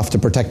means enough to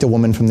protect a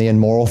woman from the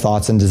immoral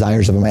thoughts and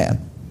desires of a man.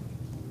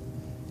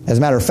 As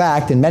a matter of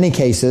fact, in many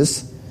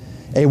cases,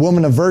 a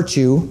woman of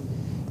virtue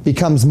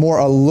becomes a more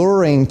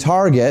alluring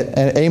target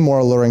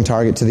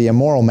to the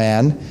immoral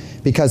man,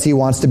 because he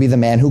wants to be the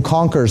man who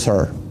conquers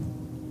her.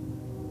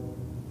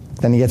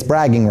 Then he gets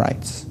bragging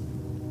rights.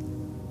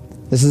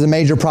 This is a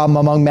major problem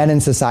among men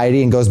in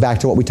society and goes back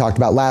to what we talked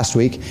about last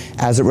week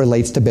as it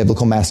relates to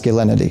biblical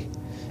masculinity,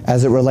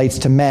 as it relates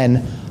to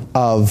men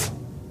of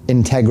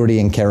integrity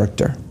and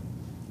character.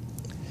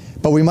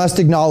 But we must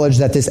acknowledge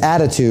that this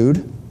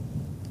attitude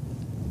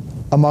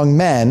among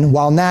men,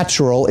 while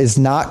natural, is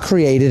not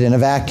created in a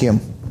vacuum.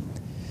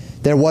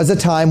 There was a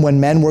time when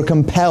men were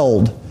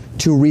compelled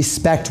to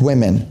respect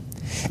women.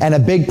 And a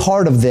big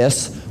part of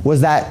this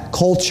was that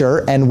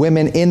culture, and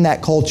women in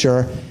that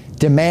culture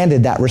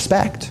demanded that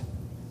respect,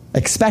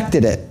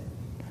 expected it.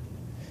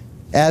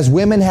 As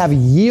women have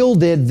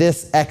yielded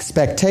this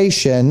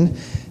expectation,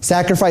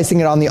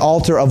 sacrificing it on the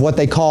altar of what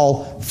they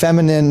call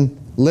feminine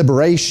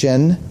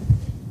liberation,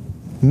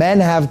 men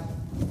have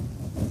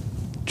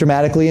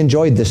dramatically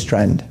enjoyed this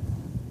trend.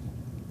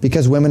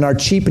 because women are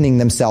cheapening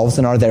themselves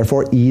and are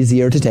therefore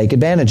easier to take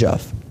advantage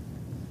of,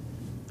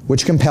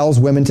 which compels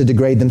women to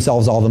degrade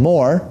themselves all the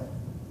more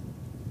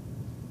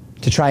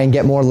to try and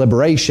get more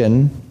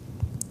liberation,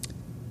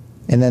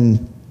 and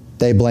then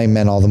they blame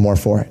men all the more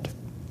for it.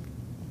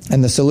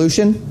 And the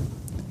solution?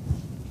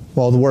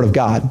 Well, the Word of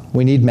God.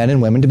 We need men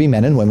and women to be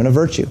men and women of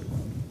virtue.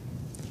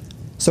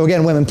 So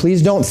again, women,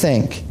 please don't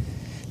think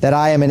that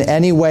I am in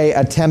any way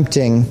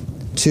attempting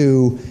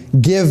to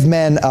give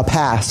men a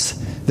pass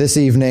this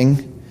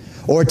evening,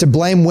 or to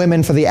blame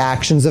women for the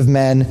actions of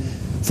men,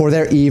 for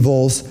their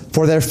evils,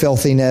 for their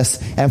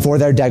filthiness, and for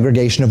their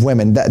degradation of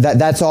women.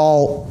 That's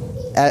all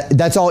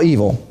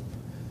evil.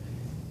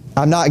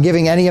 I'm not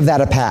giving any of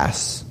that a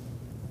pass.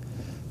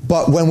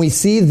 But when we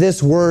see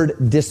this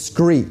word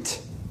discreet,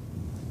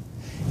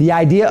 the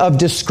idea of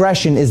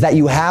discretion is that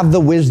you have the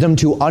wisdom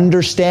to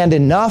understand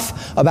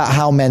enough about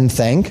how men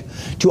think,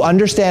 to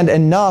understand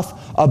enough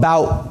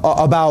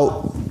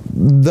about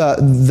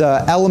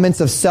the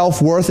elements of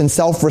self-worth and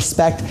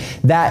self-respect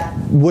that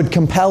would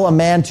compel a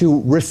man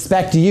to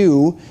respect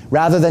you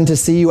rather than to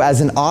see you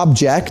as an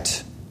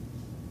object,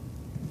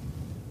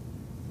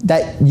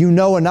 that you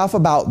know enough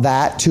about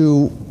that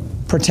to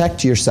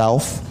protect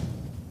yourself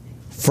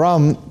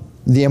from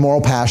the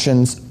immoral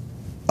passions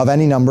of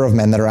any number of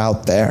men that are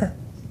out there.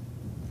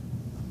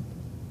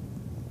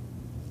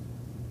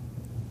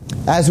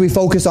 As we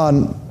focus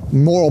on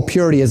moral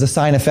purity as a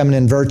sign of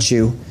feminine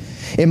virtue,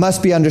 it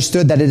must be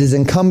understood that it is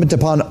incumbent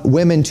upon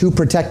women to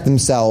protect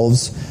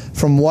themselves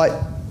from what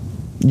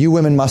you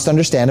women must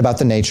understand about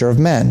the nature of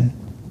men.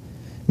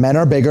 Men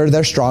are bigger,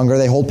 they're stronger,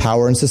 they hold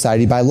power in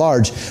society by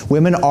large.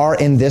 Women are,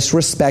 in this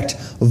respect,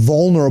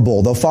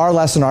 vulnerable, though far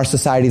less in our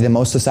society than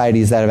most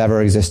societies that have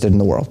ever existed in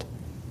the world.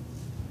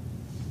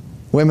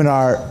 Women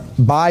are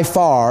by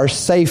far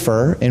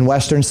safer in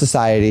Western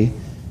society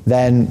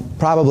than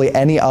probably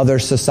any other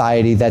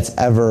society that's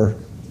ever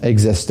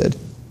existed.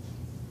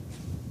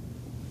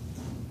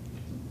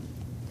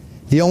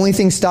 The only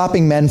thing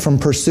stopping men from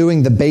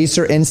pursuing the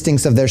baser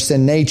instincts of their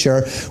sin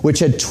nature, which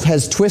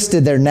has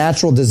twisted their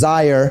natural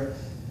desire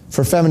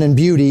for feminine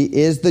beauty,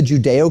 is the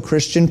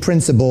Judeo-Christian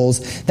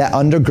principles that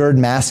undergird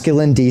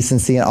masculine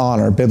decency and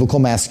honor, biblical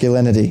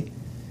masculinity.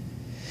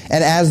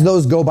 And as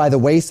those go by the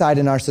wayside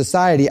in our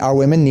society, our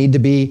women need to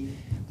be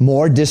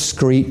more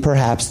discreet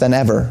perhaps than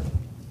ever.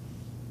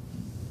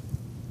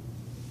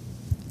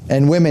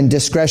 And women,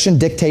 discretion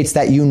dictates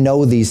that you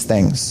know these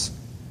things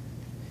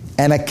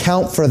and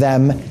account for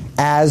them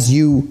as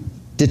you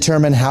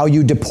determine how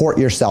you deport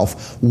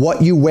yourself,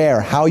 what you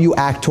wear, how you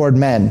act toward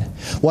men.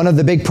 One of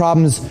the big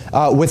problems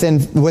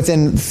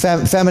within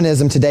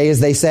feminism today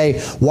is they say,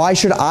 why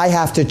should I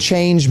have to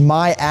change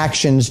my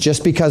actions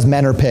just because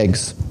men are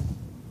pigs?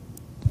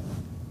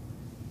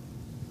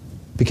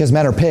 Because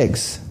men are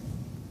pigs.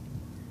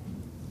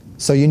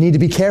 So you need to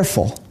be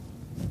careful.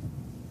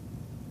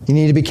 You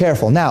need to be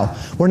careful. Now,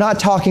 we're not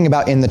talking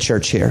about in the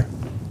church here.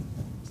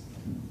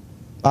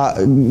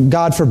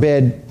 God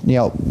forbid,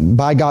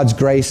 by God's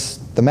grace,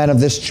 the men of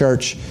this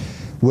church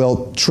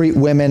will treat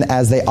women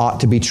as they ought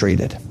to be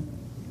treated.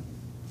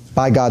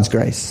 By God's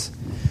grace.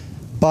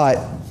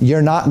 But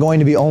you're not going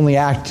to be only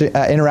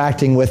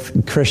interacting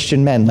with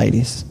Christian men,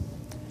 ladies.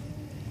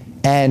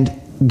 And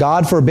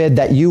God forbid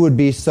that you would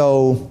be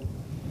so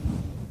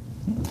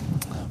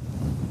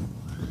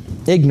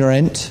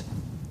ignorant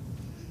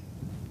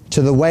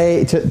to the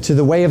way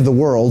of the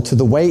world, to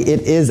the way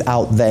it is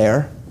out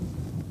there,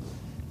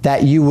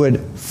 that you would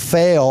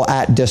fail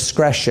at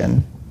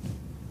discretion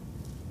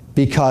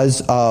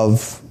because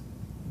of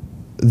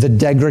the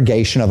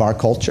degradation of our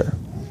culture.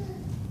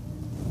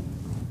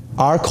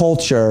 Our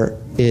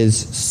culture is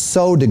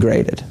so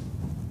degraded.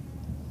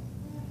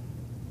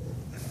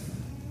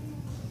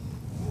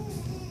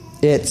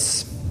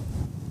 It's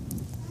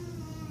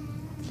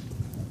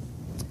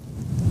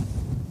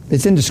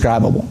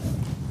indescribable.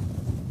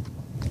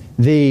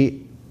 The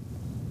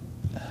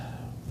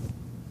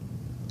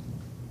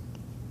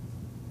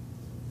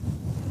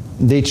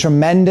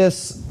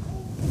tremendous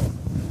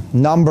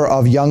number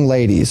of young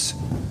ladies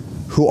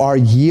who are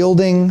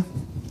yielding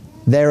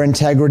their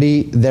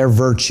integrity, their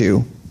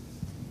virtue,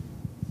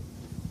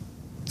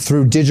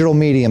 through digital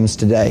mediums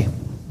today,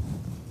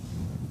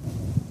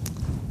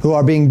 who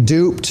are being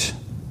duped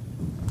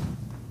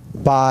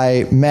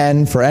by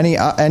men for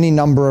any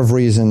number of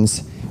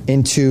reasons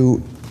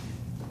into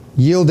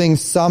yielding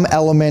some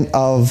element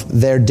of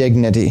their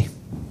dignity,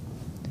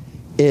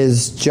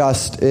 is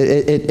just,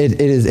 it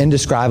is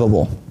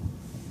indescribable.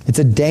 It's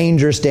a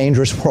dangerous,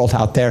 dangerous world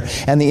out there.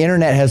 And the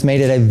internet has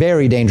made it a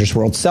very dangerous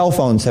world. Cell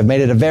phones have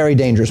made it a very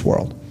dangerous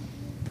world.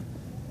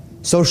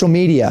 Social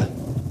media,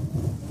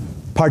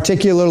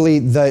 particularly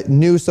the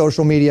new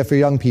social media for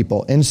young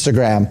people,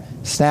 Instagram,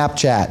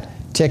 Snapchat,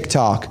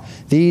 TikTok,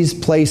 these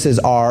places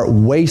are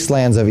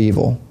wastelands of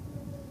evil.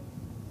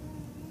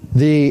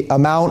 The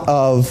amount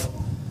of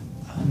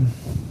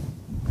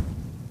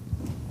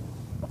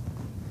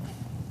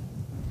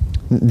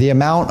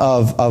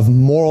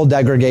moral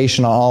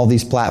degradation on all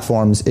these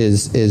platforms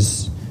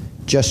is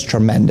just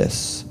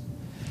tremendous.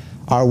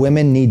 Our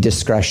women need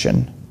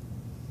discretion.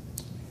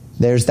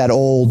 There's that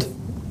old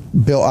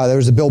there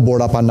was a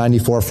billboard up on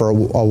 94 for a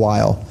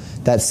while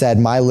that said,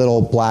 "My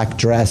little black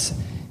dress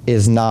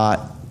is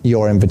not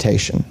your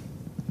invitation."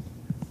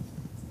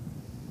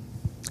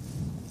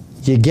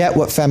 You get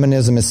what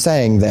feminism is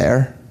saying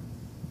there,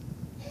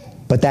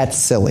 but that's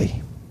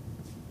silly.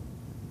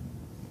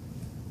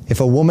 If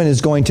a woman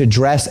is going to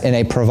dress in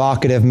a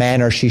provocative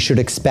manner, she should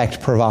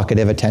expect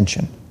provocative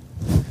attention.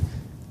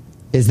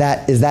 Is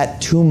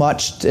that too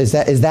much? Is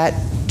that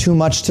too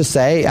much to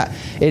say?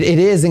 It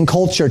is in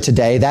culture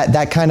today.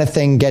 That kind of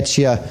thing gets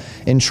you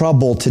in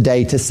trouble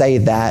today to say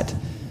that.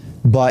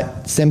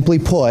 But simply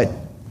put,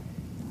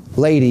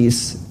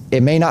 ladies,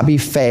 it may not be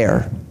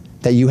fair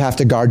that you have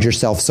to guard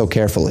yourself so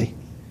carefully.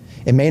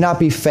 It may not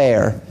be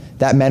fair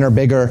that men are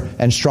bigger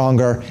and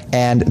stronger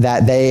and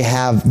that they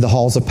have the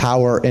halls of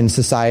power in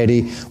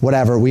society,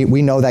 whatever.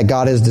 We know that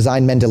God has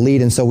designed men to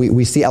lead, and so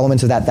we see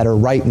elements of that are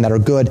right and that are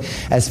good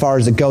as far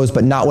as it goes,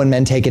 but not when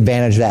men take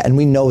advantage of that, and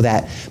we know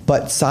that.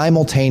 But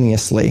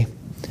simultaneously,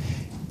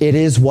 it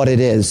is what it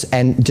is,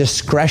 and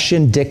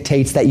discretion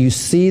dictates that you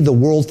see the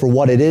world for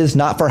what it is,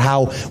 not for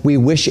how we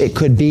wish it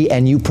could be,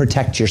 and you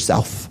protect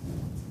yourself.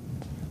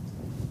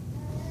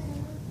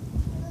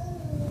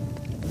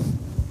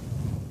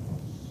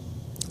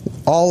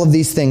 All of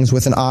these things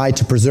with an eye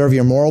to preserve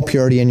your moral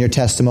purity and your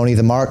testimony,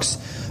 the marks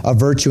of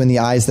virtue in the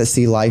eyes that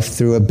see life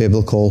through a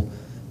biblical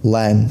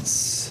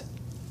lens.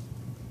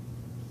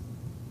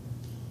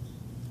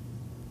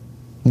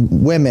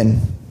 Women,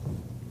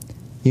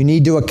 you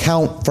need to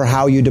account for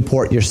how you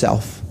deport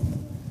yourself.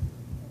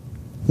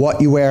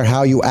 What you wear,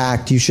 how you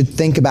act. You should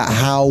think about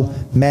how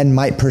men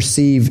might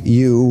perceive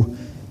you.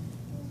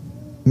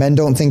 Men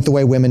don't think the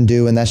way women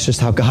do, and that's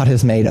just how God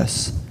has made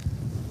us.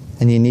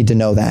 And you need to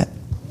know that.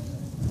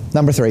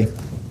 Number 3,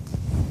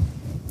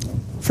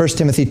 1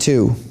 Timothy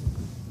 2.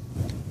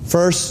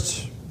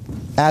 First,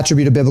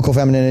 attribute of biblical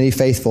femininity,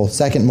 faithful.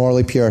 Second,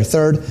 morally pure.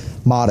 Third,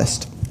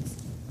 modest.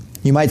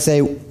 You might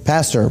say,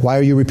 Pastor, why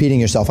are you repeating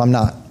yourself? I'm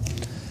not.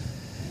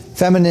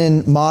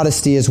 Feminine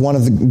modesty is one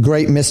of the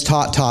great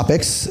mistaught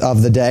topics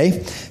of the day.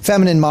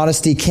 Feminine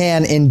modesty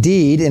can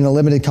indeed, in a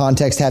limited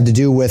context, have to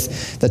do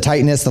with the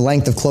tightness, the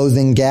length of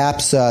clothing,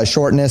 gaps,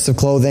 shortness of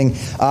clothing,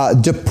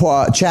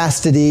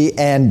 chastity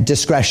and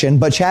discretion.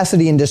 But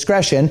chastity and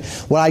discretion,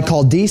 what I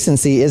call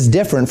decency, is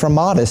different from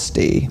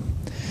modesty.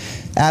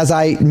 As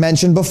I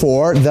mentioned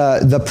before,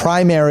 the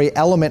primary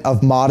element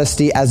of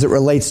modesty as it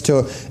relates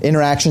to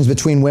interactions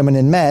between women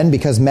and men,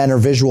 because men are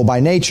visual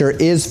by nature,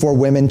 is for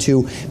women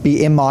to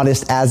be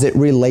immodest as it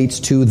relates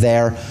to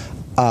their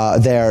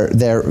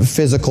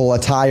physical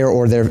attire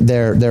or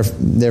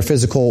their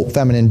physical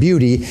feminine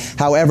beauty.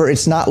 However,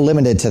 it's not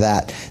limited to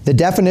that. The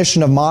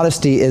definition of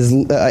modesty is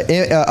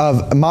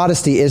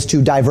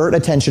to divert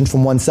attention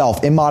from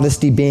oneself.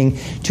 Immodesty being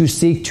to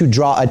seek to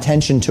draw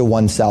attention to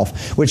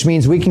oneself, which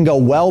means we can go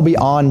well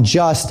beyond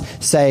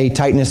just, say,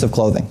 tightness of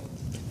clothing.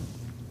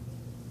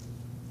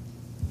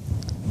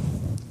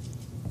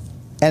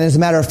 And as a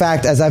matter of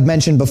fact, as I've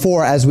mentioned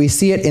before, as we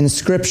see it in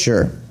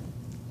Scripture,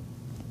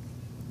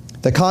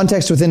 the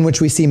context within which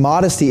we see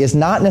modesty is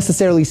not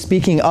necessarily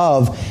speaking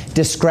of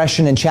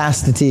discretion and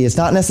chastity. It's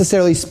not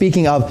necessarily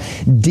speaking of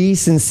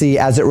decency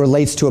as it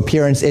relates to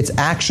appearance. It's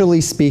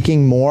actually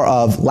speaking more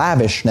of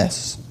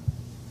lavishness.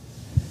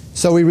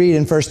 So we read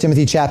in 1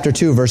 Timothy chapter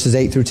 2, verses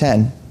 8 through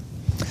 10.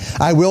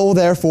 I will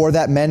therefore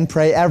that men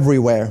pray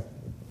everywhere,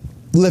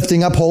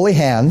 lifting up holy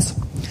hands,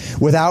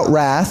 without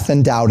wrath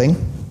and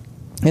doubting.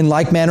 In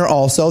like manner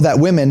also that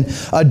women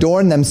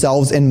adorn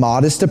themselves in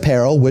modest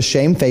apparel with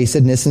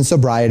shamefacedness and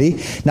sobriety,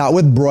 not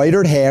with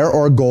broidered hair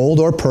or gold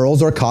or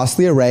pearls or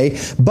costly array,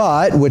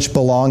 but which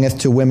belongeth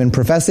to women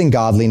professing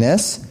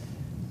godliness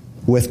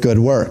with good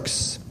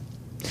works.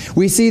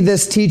 We see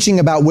this teaching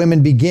about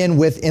women begin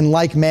with in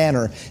like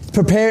manner.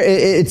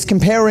 It's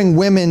comparing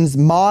women's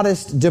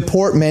modest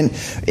deportment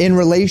in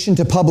relation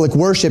to public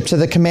worship to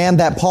the command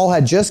that Paul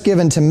had just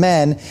given to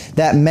men,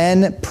 that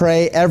men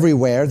pray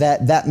everywhere,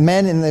 that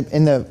men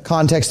in the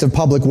context of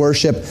public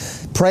worship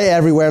pray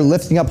everywhere,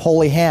 lifting up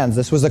holy hands.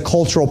 This was a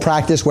cultural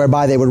practice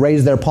whereby they would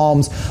raise their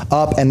palms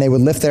up and they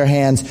would lift their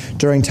hands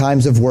during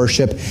times of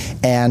worship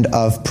and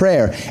of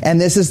prayer. And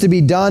this is to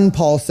be done,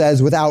 Paul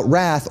says, without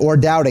wrath or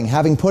doubting,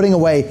 having putting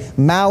away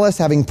malice,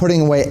 having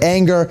putting away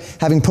anger,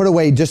 having put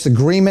away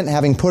disagreement,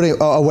 having put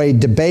away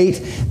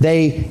debate.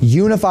 They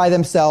unify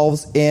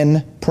themselves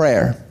in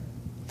prayer.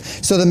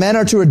 So the men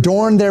are to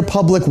adorn their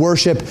public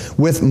worship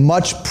with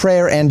much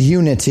prayer and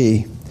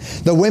unity.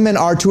 The women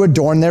are to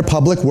adorn their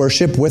public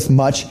worship with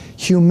much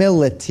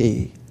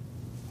humility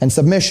and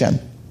submission.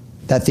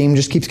 That theme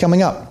just keeps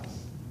coming up.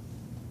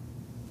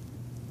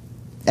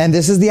 And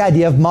this is the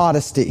idea of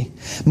modesty.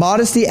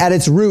 Modesty at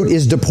its root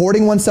is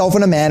deporting oneself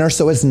in a manner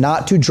so as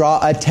not to draw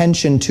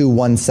attention to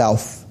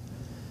oneself.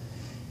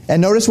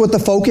 And notice what the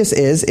focus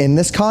is in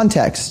this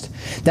context.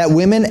 That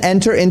women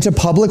enter into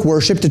public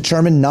worship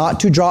determined not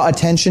to draw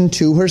attention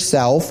to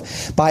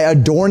herself by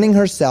adorning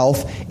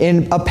herself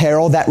in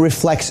apparel that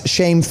reflects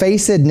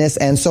shamefacedness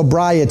and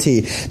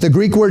sobriety. The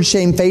Greek word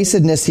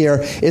shamefacedness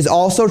here is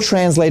also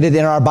translated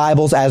in our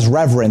Bibles as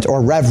reverent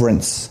or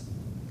reverence.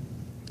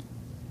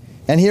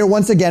 And here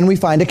once again we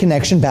find a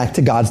connection back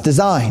to God's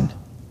design.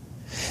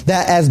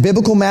 That as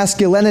biblical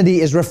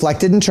masculinity is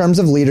reflected in terms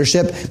of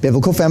leadership,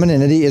 biblical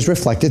femininity is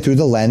reflected through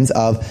the lens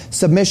of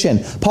submission.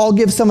 Paul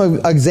gives some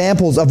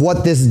examples of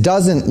what this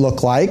doesn't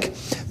look like,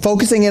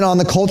 focusing in on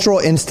the cultural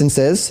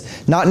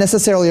instances, not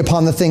necessarily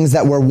upon the things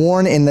that were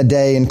worn in the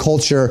day and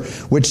culture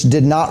which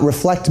did not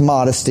reflect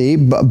modesty,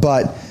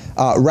 but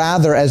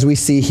rather, as we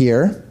see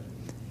here,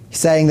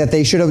 saying that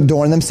they should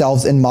adorn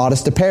themselves in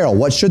modest apparel.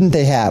 What shouldn't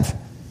they have?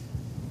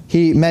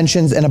 He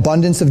mentions an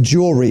abundance of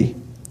jewelry,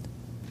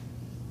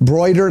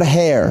 broidered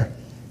hair,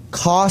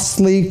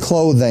 costly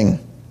clothing.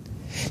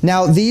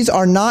 Now, these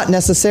are not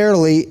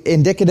necessarily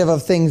indicative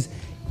of things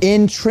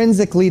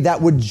intrinsically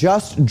that would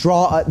just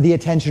draw the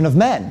attention of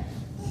men,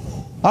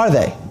 are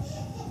they?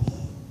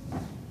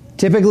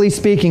 Typically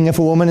speaking, if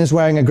a woman is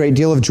wearing a great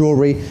deal of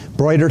jewelry,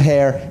 broidered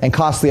hair, and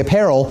costly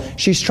apparel,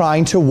 she's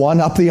trying to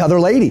one-up the other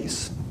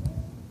ladies.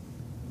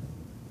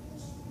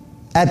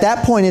 At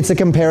that point, it's a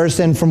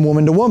comparison from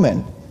woman to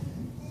woman.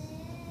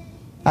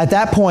 At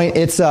that point,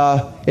 it's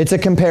a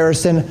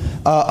comparison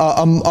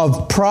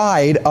of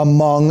pride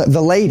among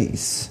the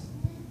ladies.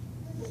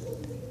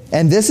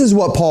 And this is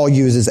what Paul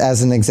uses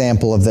as an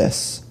example of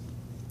this.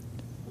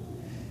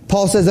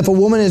 Paul says if a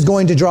woman is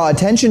going to draw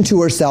attention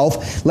to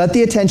herself, let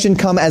the attention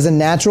come as a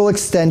natural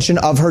extension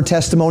of her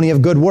testimony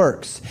of good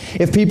works.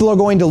 If people are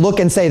going to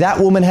look and say that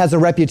woman has a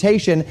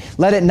reputation,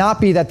 let it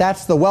not be that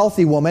that's the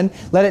wealthy woman.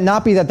 Let it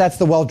not be that that's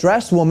the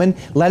well-dressed woman.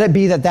 Let it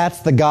be that that's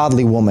the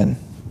godly woman.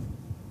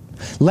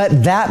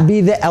 Let that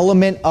be the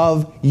element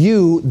of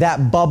you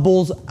that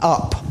bubbles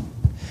up.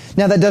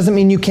 Now, that doesn't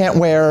mean you can't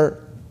wear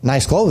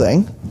nice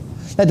clothing.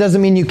 That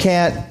doesn't mean you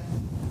can't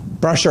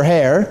brush your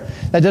hair.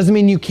 That doesn't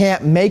mean you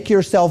can't make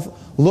yourself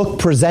look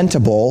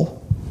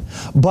presentable.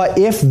 But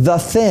if the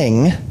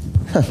thing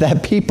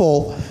that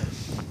people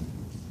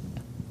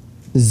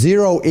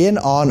zero in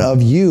on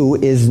of you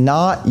is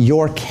not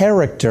your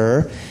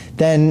character,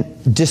 then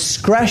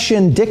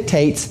discretion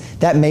dictates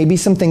that maybe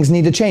some things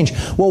need to change.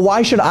 Well,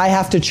 why should I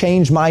have to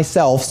change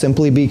myself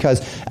simply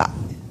because...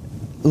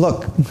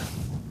 look,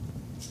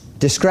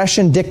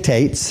 discretion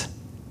dictates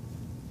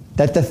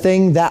that the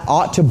thing that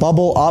ought to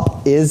bubble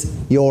up is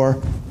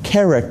your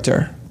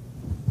character.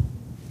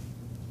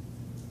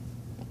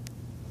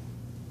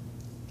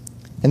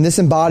 And this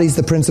embodies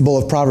the principle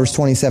of Proverbs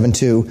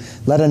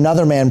 27:2. Let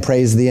another man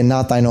praise thee and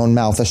not thine own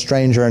mouth, a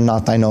stranger and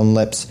not thine own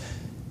lips.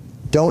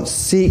 Don't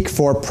seek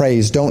for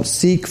praise. Don't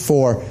seek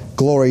for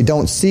glory.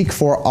 Don't seek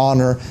for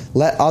honor.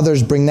 Let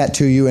others bring that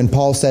to you. And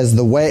Paul says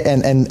the way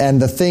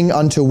and the thing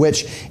unto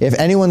which, if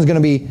anyone's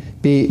going to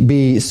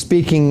be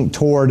speaking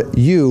toward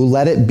you,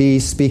 let it be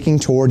speaking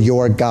toward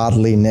your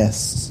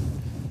godliness,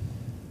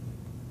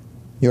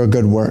 your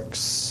good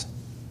works.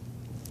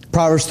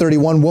 Proverbs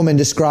 31, woman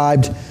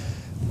described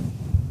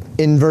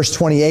in verse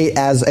 28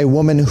 as a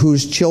woman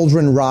whose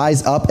children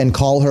rise up and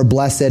call her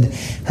blessed,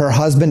 her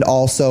husband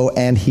also,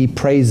 and he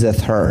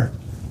praiseth her.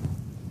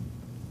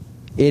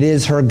 It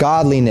is her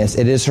godliness,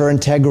 it is her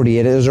integrity,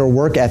 it is her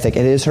work ethic,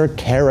 it is her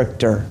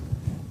character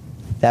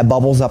that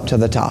bubbles up to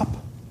the top.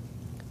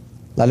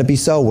 Let it be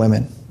so,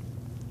 women.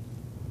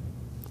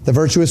 The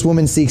virtuous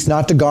woman seeks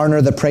not to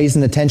garner the praise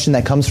and attention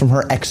that comes from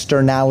her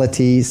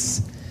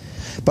externalities,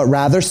 but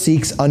rather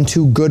seeks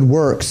unto good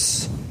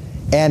works.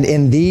 And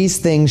in these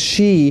things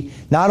she,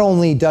 not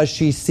only does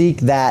she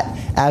seek that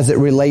as it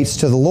relates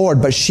to the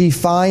Lord, but she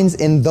finds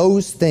in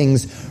those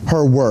things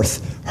her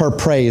worth, her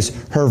praise,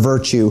 her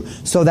virtue,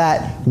 so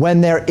that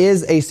when there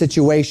is a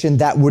situation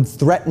that would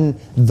threaten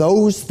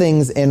those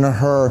things in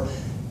her,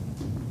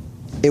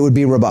 it would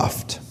be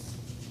rebuffed.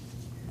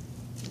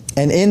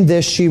 And in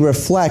this she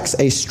reflects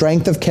a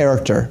strength of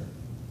character,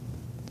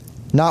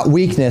 not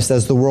weakness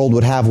as the world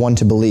would have one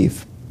to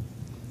believe.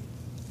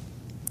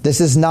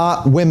 This is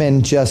not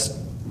women just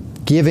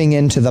giving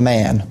in to the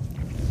man.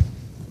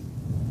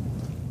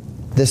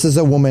 This is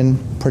a woman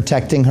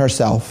protecting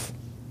herself.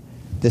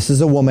 This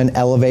is a woman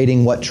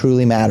elevating what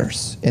truly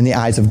matters in the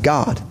eyes of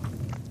God.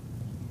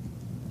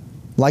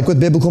 Like with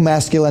biblical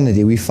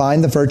masculinity, we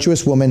find the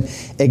virtuous woman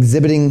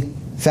exhibiting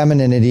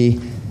femininity.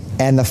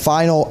 And the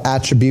final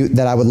attribute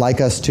that I would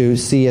like us to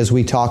see as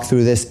we talk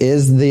through this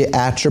is the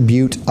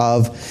attribute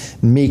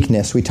of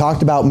meekness. We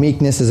talked about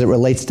meekness as it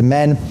relates to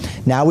men.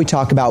 Now we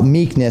talk about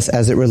meekness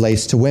as it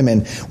relates to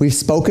women. We've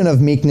spoken of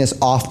meekness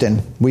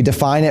often. We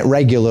define it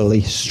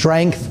regularly.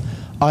 Strength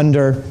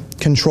under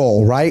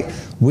control, right?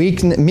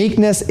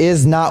 Meekness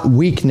is not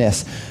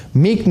weakness.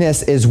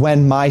 Meekness is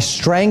when my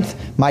strength,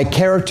 my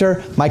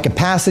character, my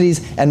capacities,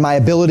 and my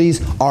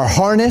abilities are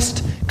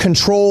harnessed,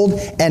 controlled,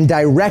 and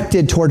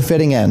directed toward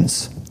fitting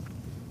ends.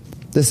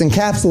 This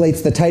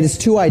encapsulates the Titus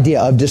 2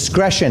 idea of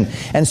discretion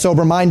and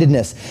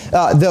sober-mindedness.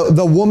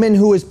 The woman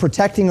who is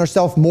protecting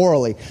herself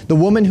morally, the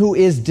woman who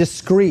is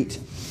discreet.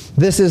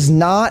 This is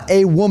not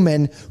a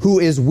woman who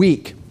is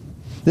weak.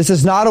 This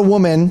is not a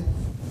woman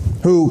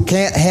who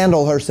can't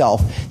handle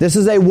herself. This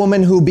is a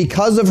woman who,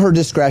 because of her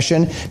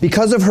discretion,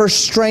 because of her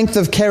strength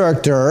of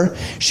character,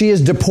 she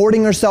is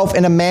deporting herself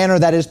in a manner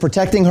that is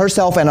protecting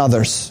herself and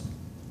others.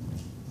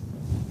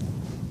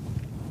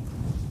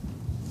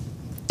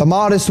 The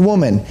modest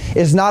woman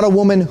is not a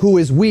woman who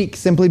is weak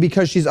simply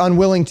because she's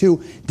unwilling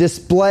to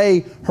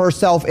display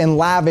herself in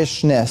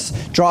lavishness,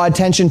 draw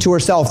attention to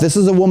herself. This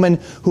is a woman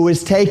who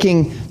is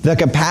taking the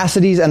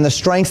capacities and the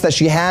strengths that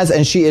she has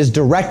and she is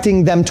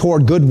directing them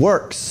toward good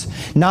works,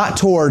 not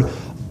toward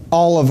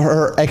all of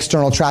her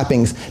external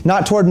trappings,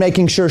 not toward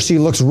making sure she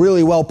looks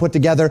really well put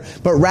together,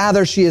 but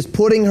rather she is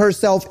putting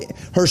herself,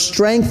 her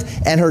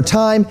strength and her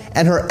time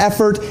and her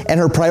effort and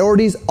her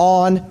priorities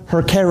on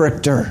her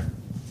character.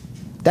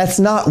 That's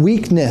not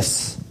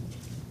weakness.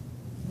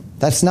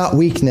 That's not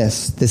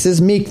weakness. This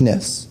is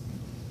meekness.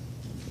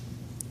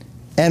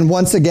 And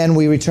once again,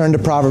 we return to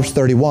Proverbs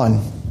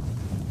 31.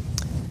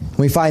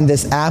 We find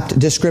this apt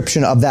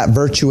description of that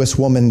virtuous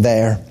woman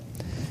there.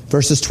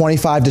 Verses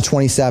 25 to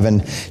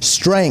 27.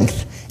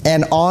 Strength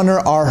and honor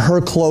are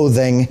her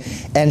clothing,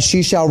 and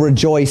she shall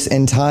rejoice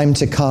in time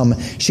to come.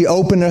 She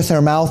openeth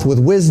her mouth with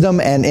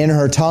wisdom, and in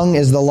her tongue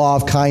is the law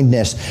of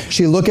kindness.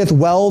 She looketh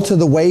well to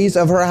the ways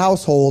of her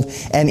household,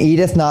 and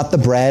eateth not the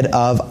bread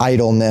of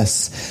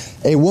idleness.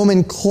 A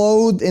woman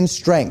clothed in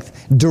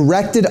strength,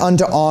 directed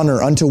unto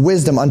honor, unto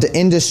wisdom, unto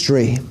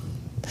industry.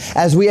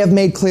 As we have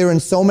made clear in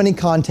so many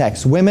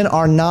contexts, women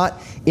are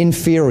not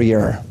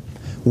inferior,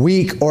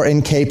 weak, or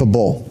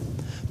incapable.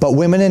 But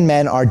women and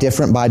men are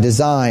different by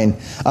design.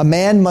 A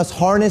man must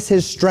harness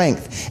his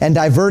strength and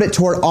divert it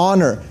toward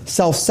honor,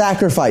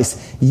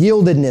 self-sacrifice,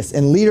 yieldedness,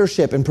 and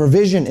leadership, and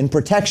provision, and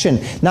protection,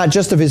 not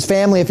just of his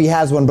family if he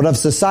has one, but of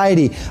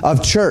society,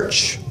 of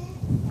church.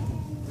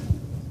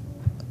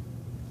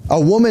 A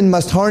woman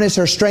must harness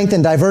her strength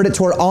and divert it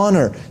toward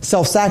honor,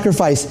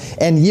 self-sacrifice,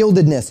 and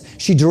yieldedness.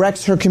 She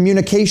directs her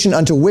communication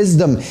unto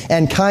wisdom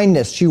and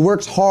kindness. She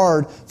works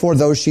hard for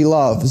those she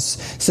loves.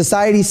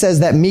 Society says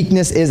that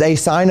meekness is a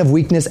sign of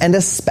weakness, and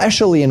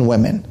especially in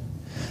women.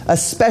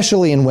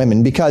 Especially in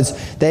women, because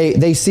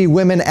they see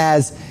women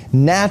as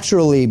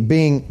naturally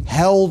being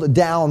held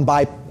down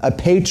by a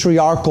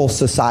patriarchal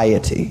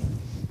society.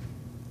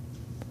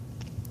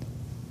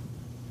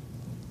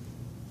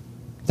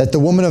 That the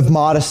woman of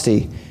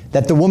modesty,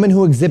 that the woman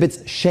who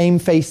exhibits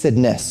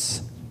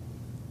shamefacedness,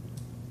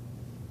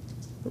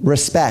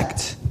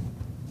 respect,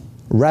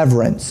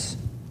 reverence,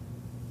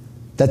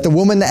 that the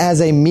woman that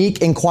has a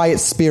meek and quiet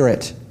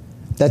spirit,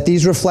 that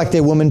these reflect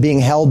a woman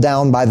being held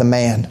down by the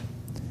man.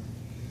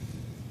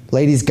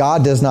 Ladies,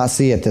 God does not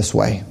see it this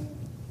way.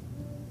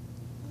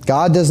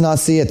 God does not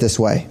see it this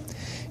way.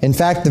 In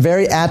fact, the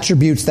very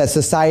attributes that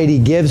society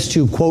gives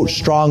to, quote,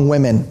 strong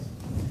women.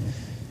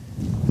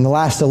 In the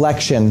last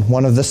election,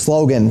 one of the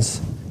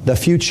slogans, the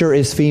future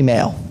is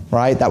female,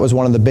 right? That was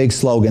one of the big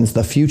slogans.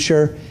 The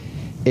future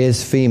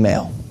is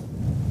female.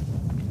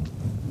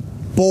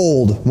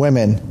 Bold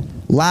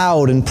women,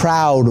 loud and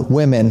proud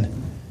women,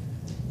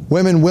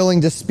 women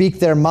willing to speak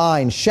their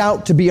mind,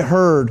 shout to be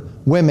heard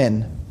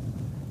women.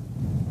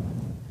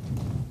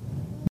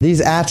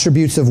 These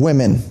attributes of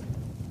women,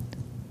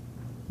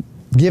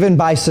 given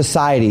by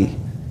society,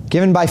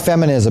 given by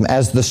feminism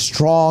as the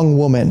strong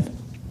woman,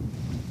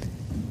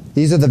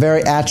 these are the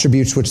very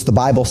attributes which the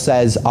Bible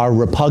says are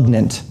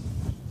repugnant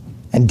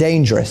and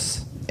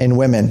dangerous in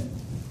women.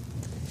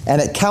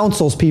 And it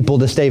counsels people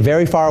to stay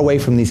very far away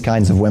from these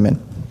kinds of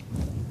women.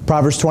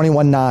 Proverbs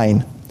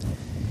 21:9.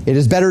 It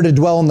is better to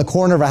dwell in the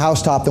corner of a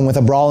housetop than with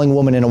a brawling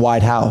woman in a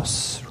wide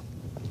house.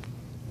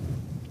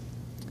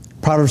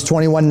 Proverbs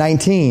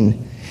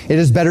 21:19. It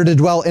is better to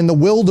dwell in the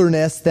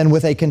wilderness than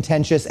with a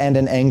contentious and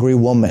an angry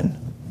woman.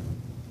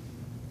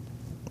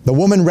 The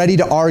woman ready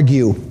to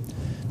argue,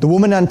 the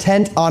woman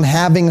intent on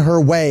having her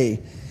way,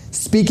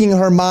 speaking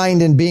her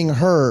mind and being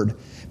heard,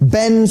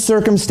 bend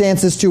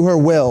circumstances to her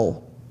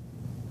will,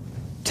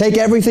 take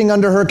everything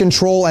under her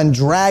control and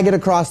drag it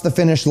across the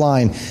finish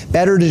line.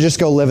 Better to just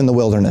go live in the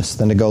wilderness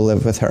than to go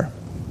live with her.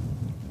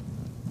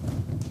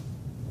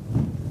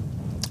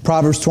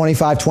 Proverbs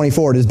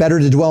 25:24. It is better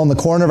to dwell in the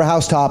corner of a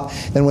housetop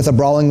than with a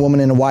brawling woman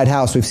in a wide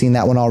house. We've seen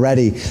that one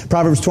already.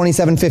 Proverbs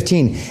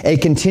 27:15. A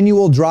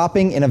continual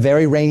dropping in a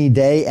very rainy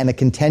day and a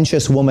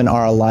contentious woman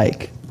are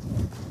alike.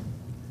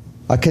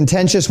 A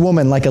contentious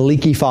woman like a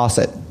leaky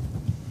faucet.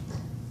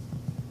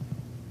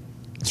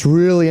 It's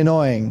really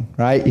annoying,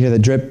 right? You hear the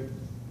drip,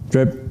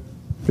 drip,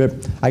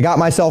 drip. I got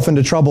myself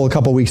into trouble a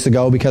couple weeks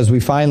ago because we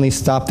finally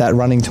stopped that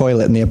running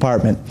toilet in the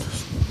apartment.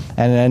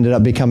 And it ended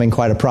up becoming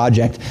quite a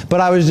project.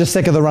 But I was just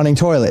sick of the running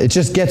toilet. It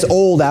just gets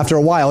old after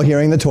a while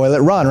hearing the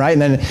toilet run, right?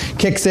 And then it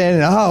kicks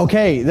in and,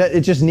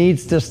 it just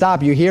needs to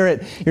stop. You hear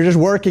it, you're just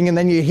working and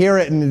then you hear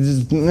it and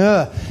it's just,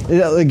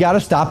 you got to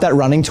stop that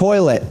running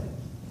toilet.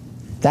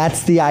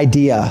 That's the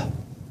idea.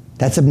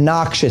 That's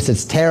obnoxious.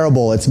 It's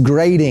terrible. It's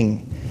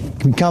grating. It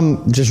can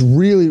become just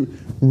really,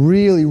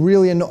 really,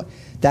 really annoying.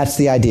 That's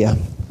the idea.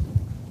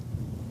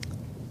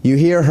 You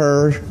hear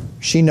her.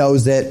 She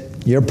knows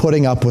it. You're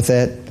putting up with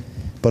it.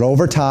 But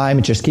over time,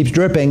 it just keeps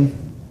dripping.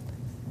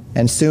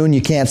 And soon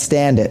you can't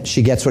stand it.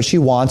 She gets what she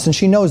wants, and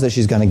she knows that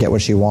she's going to get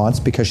what she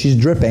wants because she's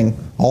dripping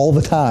all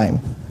the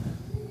time.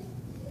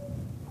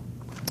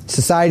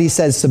 Society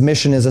says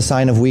submission is a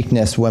sign of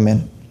weakness,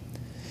 women.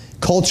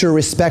 Culture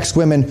respects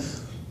women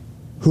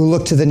who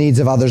look to the needs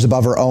of others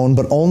above her own,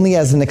 but only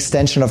as an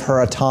extension of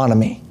her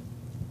autonomy.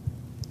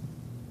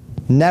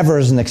 Never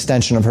as an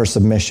extension of her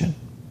submission.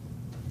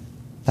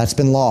 That's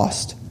been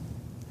lost.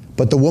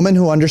 But the woman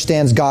who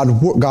understands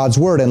God's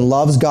word and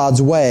loves God's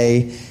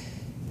way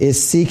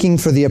is seeking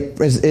for the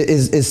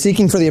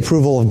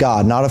approval of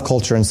God, not of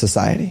culture and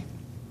society.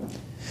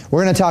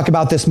 We're going to talk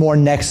about this more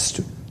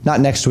not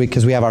next week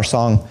because we have our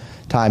song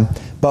time,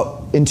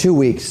 but in 2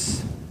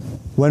 weeks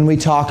when we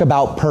talk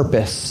about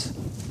purpose.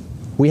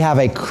 We have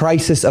a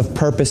crisis of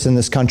purpose in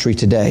this country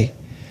today.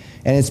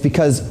 And it's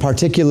because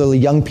particularly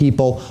young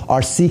people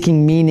are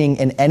seeking meaning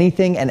in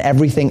anything and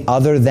everything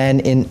other than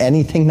in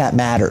anything that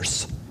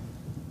matters.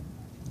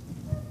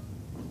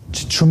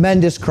 It's a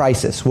tremendous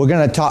crisis.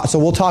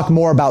 We'll talk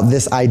more about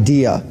this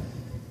idea.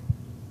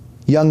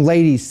 Young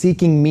ladies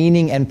seeking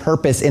meaning and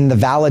purpose in the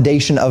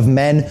validation of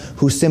men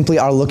who simply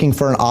are looking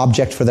for an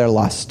object for their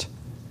lust.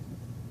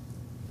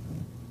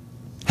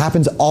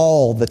 Happens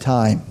all the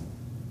time.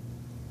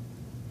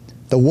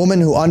 The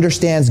woman who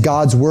understands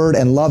God's word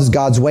and loves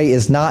God's way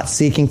is not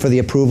seeking for the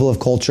approval of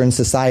culture and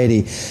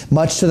society.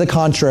 Much to the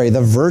contrary,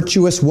 the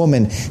virtuous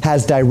woman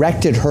has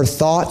directed her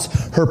thoughts,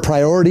 her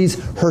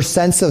priorities, her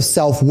sense of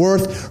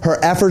self-worth, her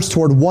efforts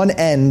toward one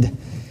end,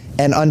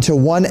 and unto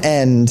one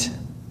end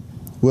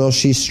will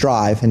she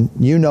strive. And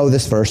you know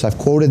this verse. I've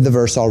quoted the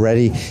verse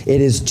already. It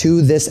is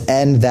to this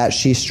end that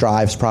she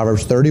strives.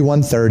 Proverbs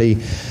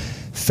 31:30.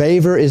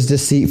 Favor is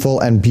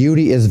deceitful and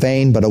beauty is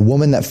vain, but a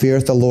woman that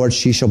feareth the Lord,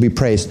 she shall be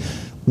praised.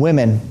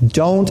 Women,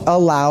 don't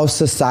allow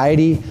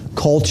society,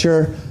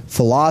 culture,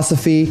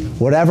 philosophy,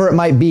 whatever it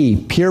might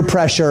be, peer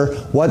pressure,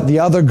 what the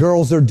other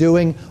girls are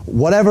doing,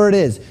 whatever it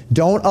is,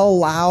 don't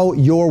allow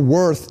your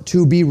worth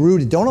to be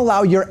rooted. Don't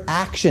allow your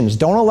actions,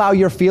 don't allow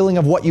your feeling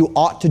of what you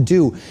ought to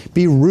do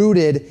be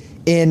rooted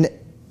in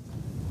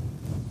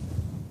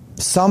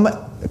some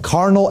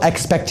carnal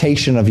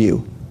expectation of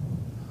you.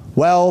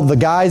 Well, the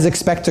guys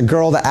expect a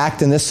girl to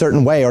act in this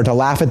certain way or to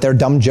laugh at their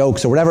dumb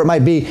jokes or whatever it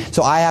might be,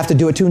 so I have to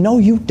do it too. No,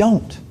 you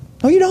don't.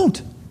 No, you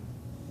don't.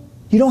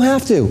 You don't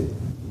have to.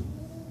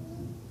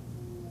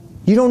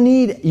 You don't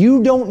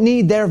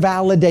need their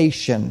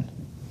validation.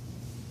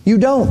 You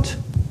don't.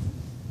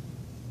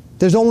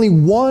 There's only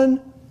one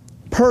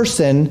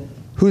person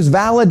whose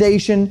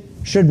validation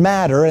should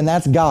matter, and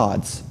that's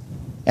God's.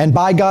 And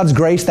by God's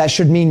grace, that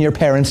should mean your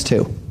parents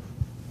too.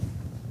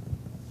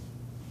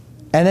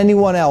 And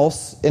anyone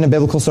else in a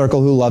biblical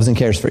circle who loves and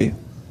cares for you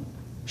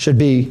should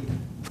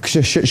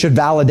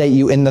validate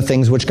you in the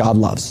things which God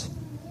loves.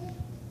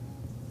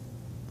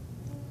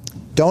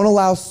 Don't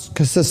allow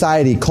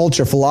society,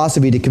 culture,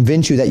 philosophy to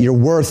convince you that your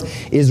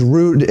worth is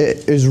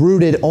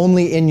rooted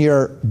only in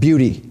your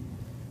beauty,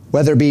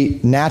 whether it be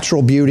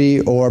natural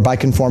beauty or by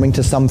conforming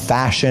to some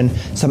fashion,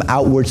 some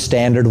outward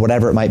standard,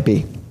 whatever it might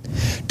be.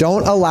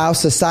 Don't allow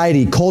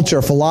society,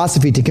 culture,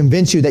 philosophy to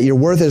convince you that your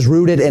worth is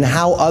rooted in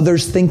how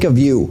others think of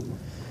you.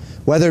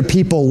 Whether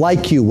people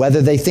like you,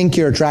 whether they think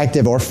you're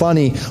attractive or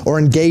funny or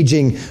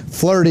engaging,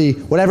 flirty,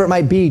 whatever it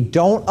might be,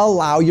 don't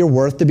allow your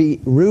worth to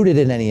be rooted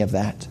in any of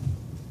that.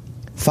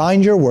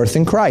 Find your worth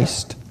in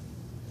Christ.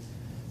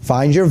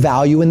 Find your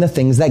value in the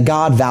things that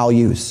God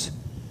values.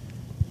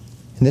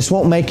 And this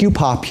won't make you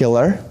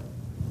popular.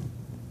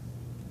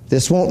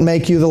 This won't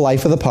make you the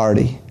life of the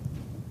party.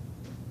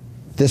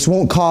 This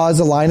won't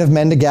cause a line of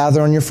men to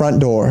gather on your front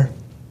door.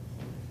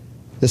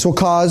 This will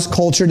cause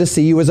culture to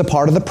see you as a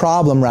part of the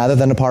problem rather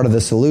than a part of the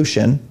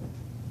solution.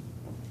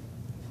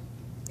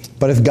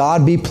 But if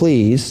God be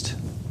pleased,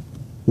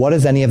 what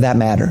does any of that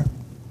matter?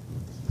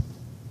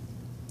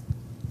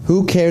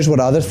 Who cares what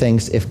other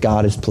thinks if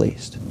God is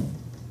pleased?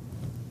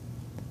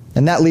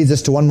 And that leads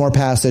us to one more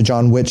passage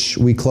on which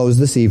we close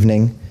this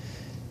evening.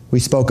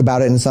 We spoke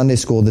about it in Sunday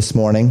school this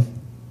morning.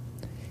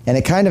 And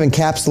it kind of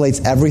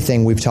encapsulates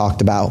everything we've talked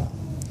about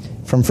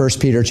from 1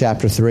 Peter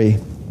chapter 3.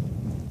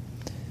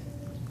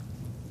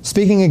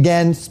 Speaking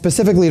again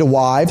specifically to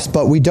wives,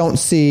 but we don't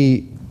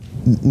see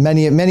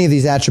many of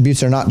these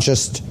attributes are not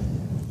just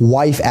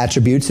wife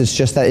attributes. It's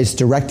just that it's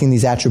directing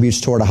these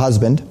attributes toward a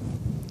husband.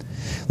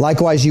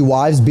 Likewise, you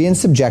wives, be in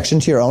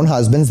subjection to your own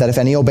husbands, that if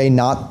any obey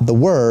not the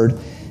word,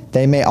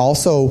 they may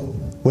also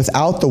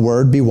without the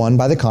word be won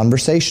by the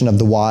conversation of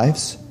the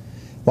wives,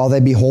 while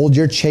they behold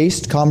your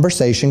chaste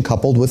conversation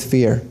coupled with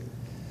fear,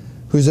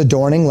 whose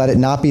adorning, let it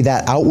not be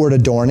that outward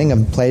adorning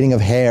of plaiting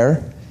of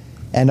hair,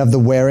 and of the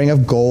wearing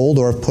of gold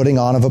or of putting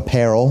on of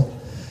apparel,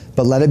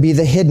 but let it be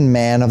the hidden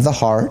man of the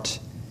heart,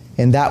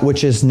 in that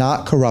which is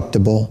not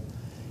corruptible,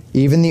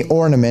 even the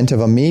ornament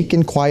of a meek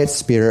and quiet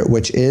spirit,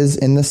 which is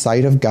in the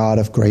sight of God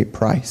of great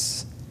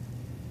price.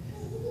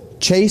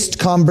 Chaste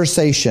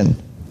conversation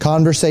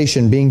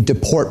being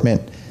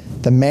deportment,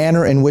 the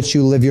manner in which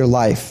you live your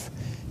life.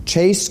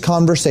 Chaste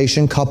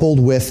conversation coupled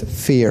with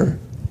fear.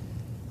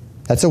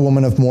 That's a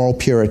woman of moral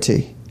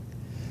purity.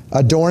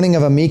 Adorning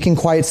of a meek and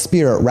quiet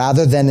spirit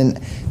rather than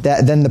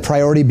the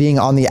priority being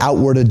on the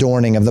outward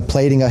adorning of the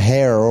plaiting of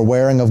hair or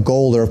wearing of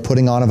gold or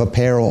putting on of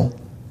apparel.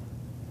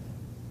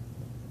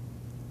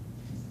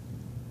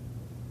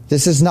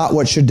 This is not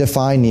what should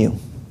define you.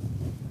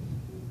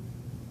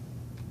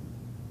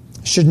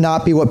 Should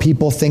not be what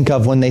people think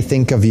of when they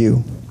think of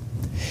you.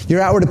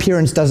 Your outward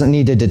appearance doesn't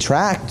need to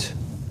detract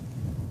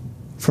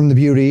from the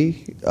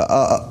beauty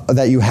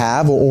that you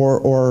have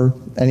or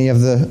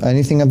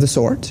anything of the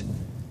sort.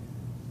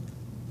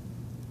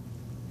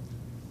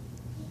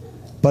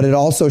 But it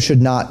also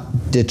should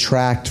not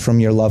detract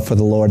from your love for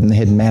the Lord and the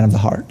hidden man of the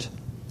heart.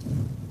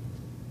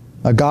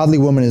 A godly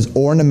woman is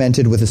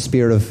ornamented with a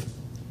spirit of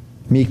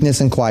meekness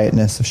and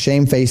quietness, of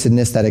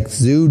shamefacedness that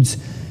exudes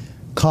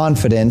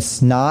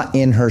confidence not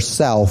in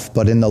herself,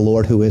 but in the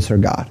Lord who is her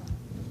God.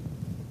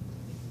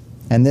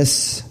 And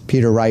this,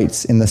 Peter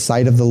writes, in the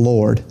sight of the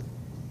Lord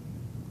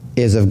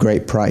is of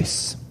great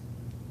price.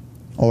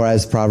 Or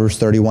as Proverbs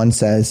 31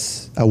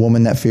 says, a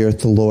woman that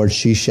feareth the Lord,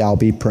 she shall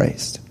be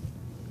praised.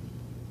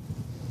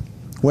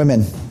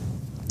 Women,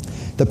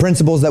 the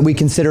principles that we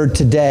consider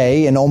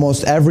today in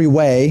almost every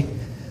way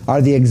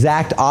are the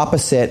exact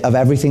opposite of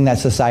everything that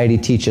society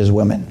teaches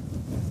women.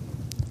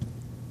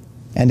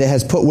 And it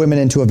has put women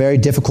into a very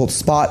difficult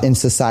spot in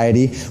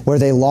society where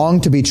they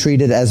long to be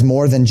treated as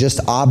more than just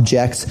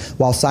objects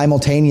while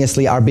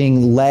simultaneously are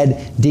being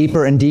led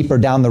deeper and deeper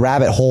down the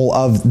rabbit hole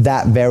of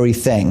that very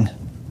thing,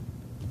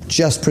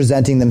 just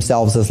presenting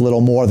themselves as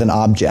little more than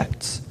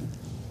objects.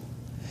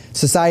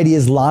 Society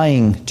is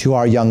lying to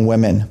our young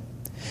women,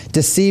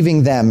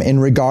 deceiving them in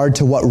regard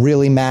to what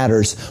really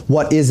matters,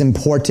 what is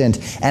important,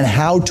 and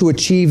how to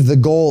achieve the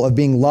goal of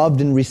being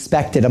loved and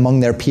respected among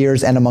their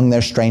peers and among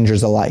their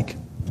strangers alike.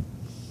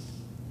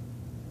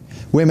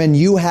 Women,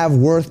 you have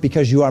worth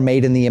because you are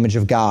made in the image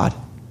of God.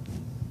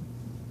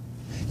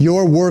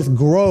 Your worth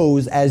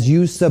grows as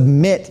you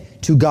submit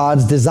to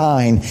God's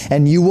design,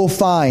 and you will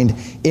find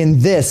in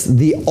this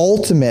the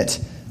ultimate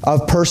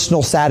of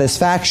personal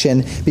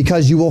satisfaction,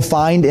 because you will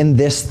find in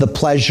this the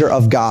pleasure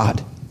of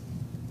God.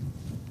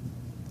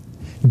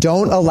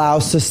 Don't allow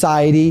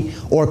society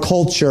or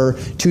culture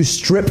to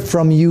strip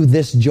from you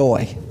this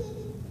joy.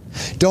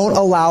 Don't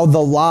allow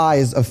the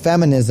lies of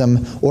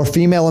feminism or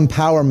female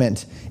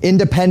empowerment,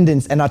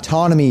 independence and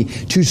autonomy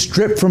to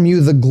strip from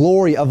you the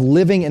glory of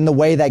living in the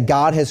way that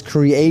God has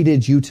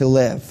created you to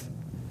live.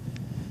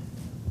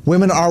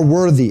 Women are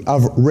worthy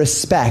of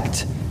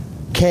respect,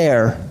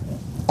 care,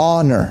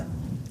 honor,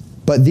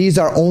 but these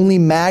are only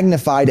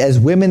magnified as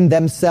women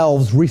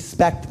themselves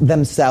respect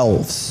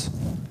themselves.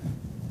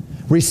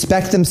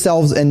 Respect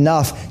themselves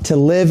enough to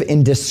live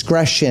in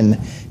discretion,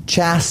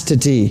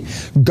 chastity,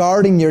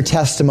 guarding your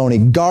testimony,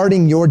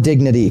 guarding your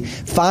dignity,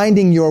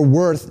 finding your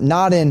worth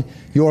not in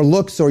your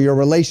looks or your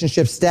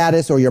relationship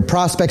status or your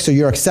prospects or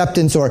your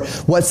acceptance or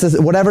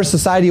whatever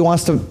society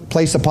wants to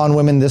place upon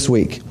women this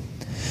week,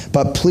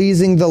 but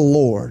pleasing the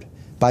Lord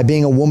by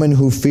being a woman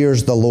who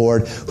fears the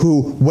Lord,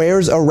 who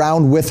wears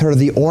around with her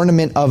the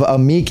ornament of a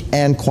meek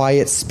and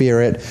quiet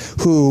spirit,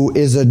 who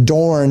is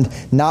adorned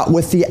not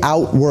with the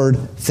outward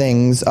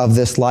things of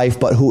this life,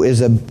 but who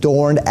is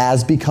adorned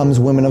as becomes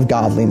women of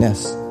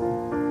godliness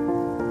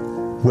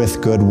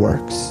with good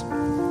works.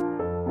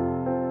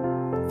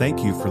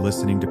 Thank you for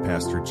listening to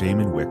Pastor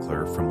Jamin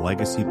Wickler from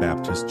Legacy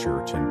Baptist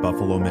Church in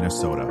Buffalo,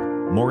 Minnesota.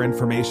 More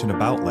information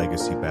about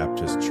Legacy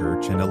Baptist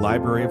Church and a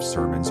library of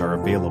sermons are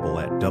available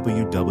at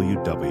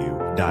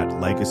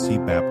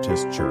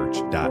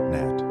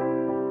www.legacybaptistchurch.net.